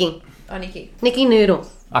 Who is Nikki. it? Oh, Nikki. Nikki Noodle.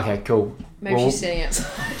 Okay, cool. Maybe she's sitting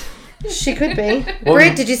outside. She could be.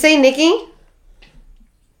 Greg, did you see Nikki?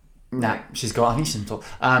 No, she's got. I think she didn't talk.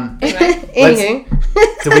 Anywho,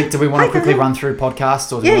 do we want to quickly run through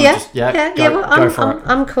podcasts or go for it?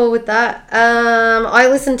 I'm cool with that. I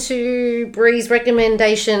listened to Bree's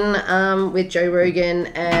recommendation with Joe Rogan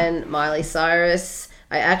and Miley Cyrus.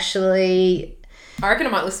 I reckon I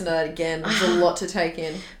might listen to that again. There's a lot to take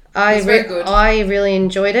in. It's very good. I really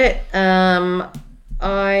enjoyed it. I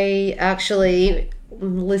actually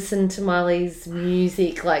listened to Miley's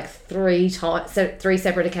music like 3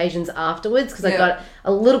 separate occasions afterwards because I got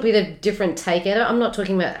a little bit of different take at it. I'm not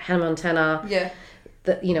talking about Hannah Montana. Yeah.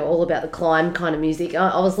 all about the climb kind of music.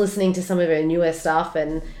 I was listening to some of her newer stuff,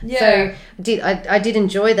 and so I did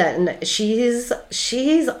enjoy that. And she is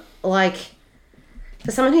like,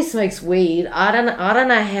 for someone who smokes weed, I don't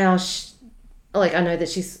know how I know that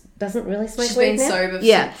she doesn't really smoke weed now. She's been sober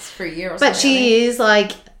for a year or something. But she is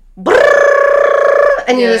like,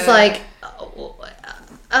 and you're just like,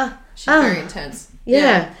 she's very intense.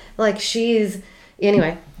 Yeah, like she is.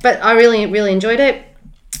 Anyway, but I really, really enjoyed it.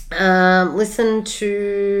 Listen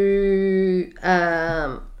to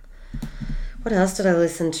what else did I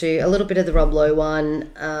listen to? A little bit of the Rob Lowe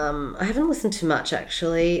one. I haven't listened to much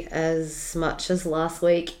actually, as much as last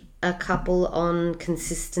week. A couple on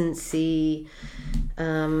consistency.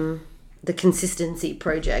 The Consistency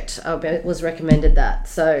Project. I was recommended that,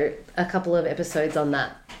 so a couple of episodes on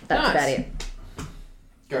that. That's about it.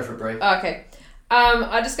 Go for it, Brie. Okay.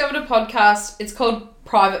 I discovered a podcast. It's called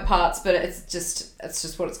Private Parts, but it's just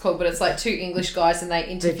what it's called. But it's like two English guys and they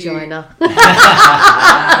interview. Vagina.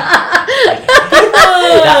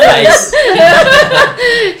 That face.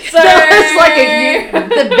 So it's like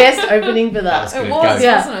the best opening for that. It was, wasn't it?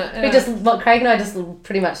 Yeah. We just, Craig and I just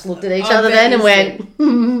pretty much looked at each other then and went,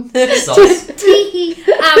 Sauce.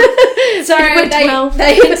 So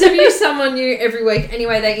they interview someone new every week.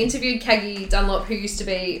 Anyway, they interviewed Kaggy Dunlop, who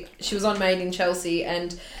she was on Made in Chelsea,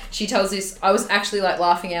 and she tells this, I was actually like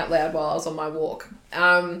laughing out loud while I was on my walk.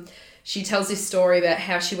 She tells this story about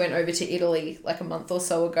how she went over to Italy like a month or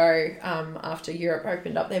so ago, after Europe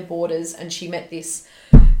opened up their borders, and she met this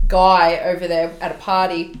guy over there at a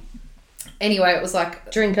party. Anyway, it was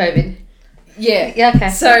like during COVID. Yeah. Okay.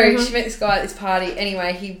 So she met this guy at this party.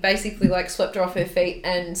 Anyway, he basically like swept her off her feet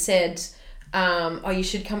and said, you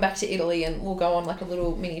should come back to Italy and we'll go on like a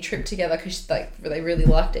little mini trip together, because they really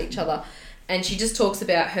liked each other. And she just talks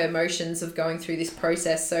about her emotions of going through this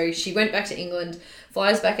process. So she went back to England,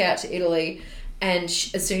 flies back out to Italy, and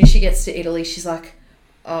as soon as she gets to Italy, she's like,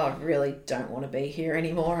 oh, I really don't want to be here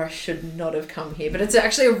anymore. I should not have come here. But it's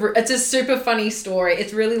actually it's a super funny story.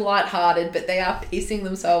 It's really lighthearted, but they are pissing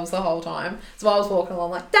themselves the whole time. So I was walking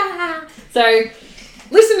along like, da! So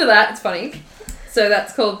listen to that. It's funny. So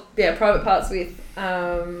that's called, Private Parts with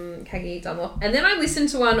Kaggy Dunlop. And then I listened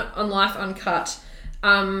to one on Life Uncut.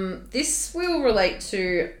 This will relate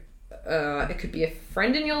to, it could be a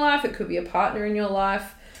friend in your life, it could be a partner in your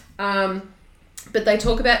life, but they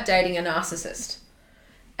talk about dating a narcissist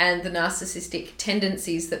and the narcissistic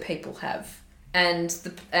tendencies that people have, and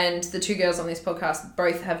the two girls on this podcast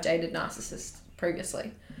both have dated narcissists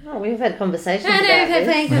previously. Oh, we've had conversations about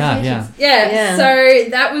this. Yeah, so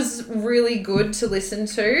that was really good to listen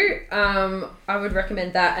to. I would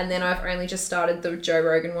recommend that, and then I've only just started the Joe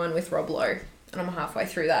Rogan one with Rob Lowe. And I'm halfway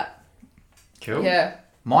through that. Cool. Yeah.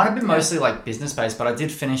 Mine have been mostly like business based, but I did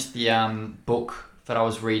finish the book that I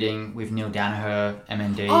was reading with Neil Danaher,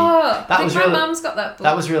 MND. Oh, I think my mum's got that book.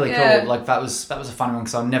 That was really cool. Like that was a fun one,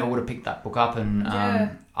 because I never would have picked that book up, and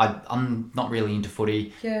I'm not really into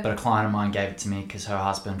footy, but a client of mine gave it to me because her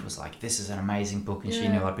husband was like, this is an amazing book, and she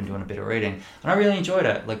knew I'd been doing a bit of reading, and I really enjoyed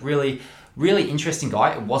it. Like really, really interesting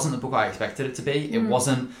guy. It wasn't the book I expected it to be. It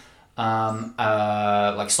wasn't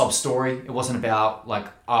like sob story. It wasn't about like,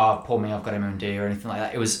 oh, poor me, I've got MMD or anything like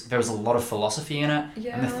that. There was a lot of philosophy in it.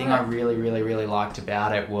 Yeah. And the thing I really, really, really liked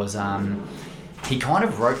about it was he kind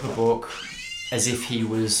of wrote the book as if he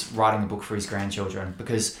was writing the book for his grandchildren,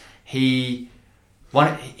 because he'll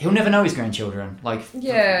never know his grandchildren. Like,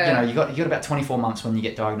 you got about 24 months when you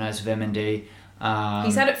get diagnosed with MND.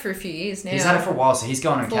 He's had it for a few years now. He's had it for a while, so he's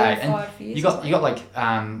going okay. 4 or 5 years. You got like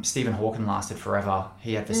Stephen Hawking lasted forever.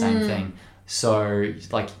 He had the same thing. So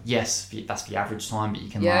like, yes, that's the average time, but you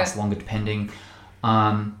can last longer depending.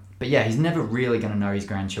 But yeah, he's never really going to know his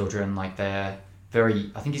grandchildren. Like I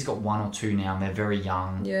think he's got 1 or 2 now, and they're very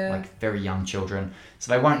young, like very young children.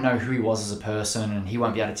 So they won't know who he was as a person, and he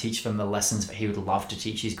won't be able to teach them the lessons that he would love to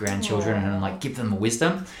teach his grandchildren and like give them the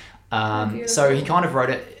wisdom. So he kind of wrote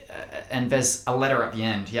it. And there's a letter at the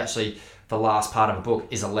end. The last part of the book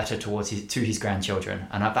is a letter to his grandchildren,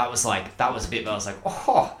 and that was a bit where I was like,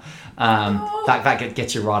 that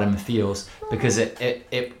gets you right in the feels, because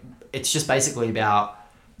it's just basically about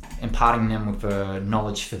imparting them with the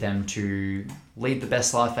knowledge for them to lead the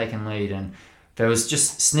best life they can lead. And there was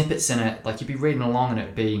just snippets in it, like you'd be reading along and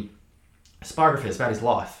it'd be a biography about his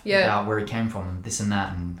life, about where he came from, this and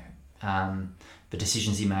that, and the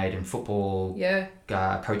decisions he made in football,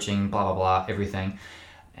 coaching, blah, blah, blah, everything.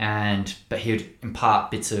 But he would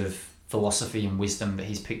impart bits of philosophy and wisdom that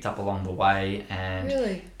he's picked up along the way. And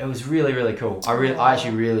it was really, really cool. I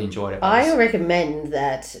actually really enjoyed it. I recommend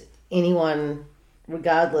that anyone,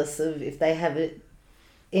 regardless of if they have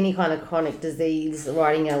any kind of chronic disease,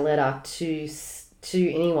 writing a letter to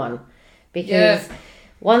to anyone, because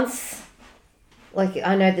once, like,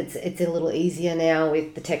 I know that it's a little easier now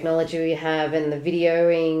with the technology we have and the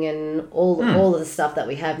videoing and all of the stuff that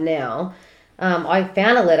we have now. I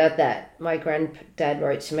found a letter that my granddad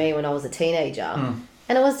wrote to me when I was a teenager,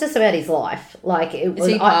 and it was just about his life. Like, it was.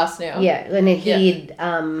 Is he passed now? Yeah, and he'd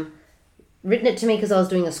written it to me because I was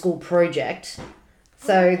doing a school project.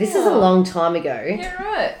 So this is a long time ago. Yeah,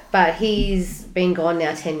 right. But he's been gone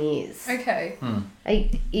now 10 years. Okay.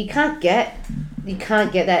 You can't get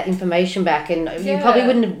that information back, and you probably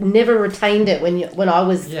wouldn't have never retained it when I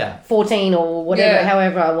was 14 or whatever,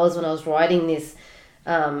 however I was when I was writing this.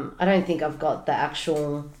 I don't think I've got the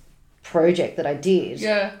actual project that I did.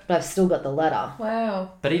 Yeah. But I've still got the letter.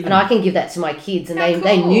 Wow. And I can give that to my kids, and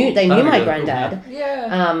they knew my granddad. Cool,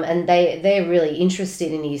 yeah. And they're really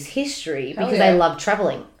interested in his history because they love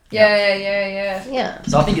traveling. Yeah.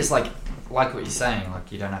 So I think it's like what you're saying,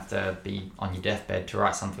 like, you don't have to be on your deathbed to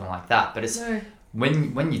write something like that, but it's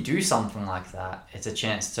when you do something like that, it's a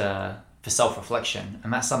chance for self-reflection,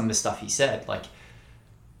 and that's some of the stuff he said. Like,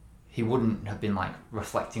 he wouldn't have been like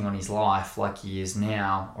reflecting on his life like he is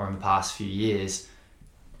now or in the past few years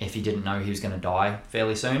if he didn't know he was going to die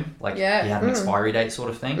fairly soon. Like, he had an expiry date sort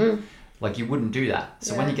of thing. Like, you wouldn't do that.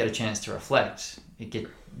 So when you get a chance to reflect, you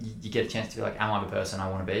get a chance to be like, am I the person I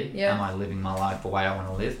want to be? Am I living my life the way I want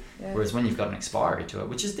to live? Whereas when you've got an expiry to it,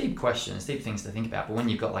 which is deep questions, deep things to think about, but when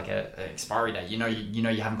you've got like an expiry date, you know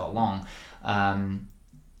you haven't got long,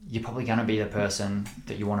 you're probably going to be the person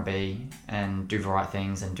that you want to be and do the right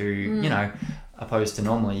things and do, opposed to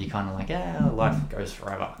normally you kind of like, life goes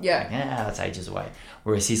forever. Like, that's ages away.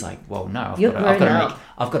 Whereas he's like, well, no,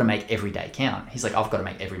 I've got to make every day count. He's like, I've got to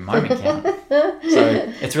make every moment count.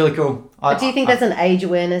 So it's really cool. Do you think that's an age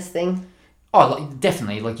awareness thing? Oh, like,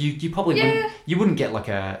 definitely. Like, you probably wouldn't get like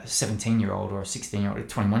a 17-year-old or a 16-year-old or a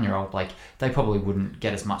 21-year-old. Like, they probably wouldn't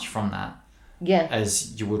get as much from that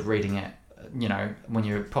as you would reading it. When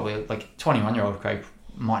you're probably like 21-year-old Craig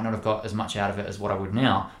might not have got as much out of it as what I would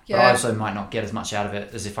now, but I also might not get as much out of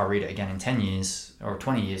it as if I read it again in 10 years or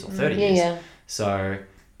 20 years or 30 years. So,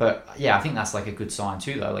 but I think that's like a good sign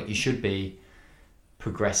too, though. Like, you should be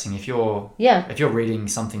progressing. If you're reading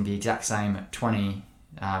something the exact same at 20,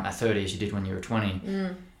 at 30 as you did when you were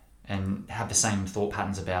 20, and have the same thought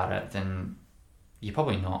patterns about it, then you're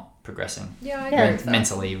probably not progressing.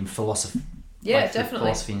 Mentally and philosophy. Definitely.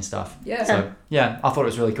 Philosophy and stuff. So, I thought it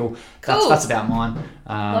was really cool. That's about mine.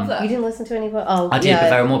 Love that. You didn't listen to any... I did,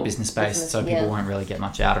 but they were more business-based, so people won't really get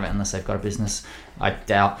much out of it unless they've got a business, I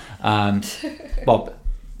doubt. Well,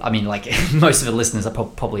 I mean, like, most of the listeners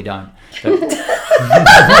probably don't. But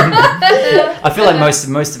I feel like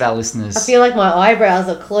most of our listeners... I feel like my eyebrows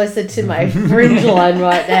are closer to my fringe line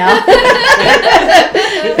right now.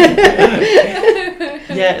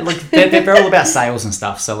 Like, they're all about sales and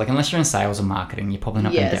stuff. So, like, unless you're in sales or marketing, you're probably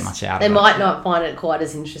not going to get much out of it. They might not find it quite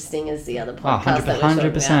as interesting as the other podcasts.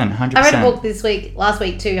 100%. I read a book last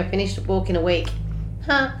week too. I finished a book in a week.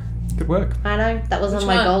 Good work. I know. That was one of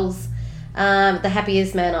my goals. The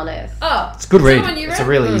Happiest Man on Earth. Oh. It's a good read. It's a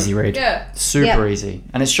really easy read. Yeah. Super easy.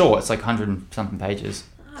 And it's short. It's like 100-something pages.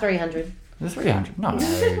 300. 300? No.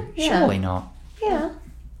 Surely not. Yeah.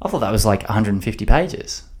 I thought that was like 150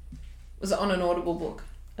 pages. Was it on an Audible book?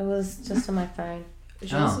 It was just on my phone.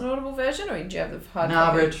 Did you listen to an Audible version, or did you have the hard No,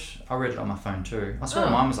 copy? I read it on my phone too. I swear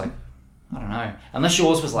mine was like, I don't know. Unless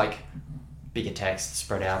yours was like bigger text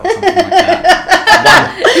spread out or something like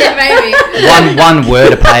that. Maybe. One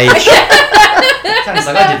word a page. Tony's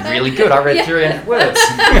like, I did really good. I read 300 words.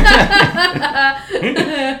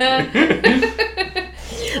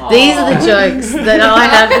 These are the jokes that I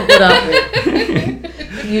have to put up with.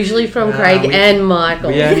 Usually from Craig and Michael.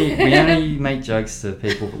 We only make jokes to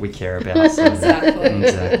people that we care about. So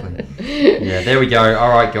exactly. Yeah, there we go. All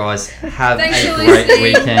right, guys. Have a great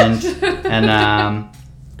weekend.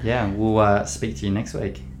 And we'll speak to you next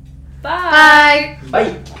week. Bye.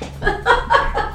 Bye.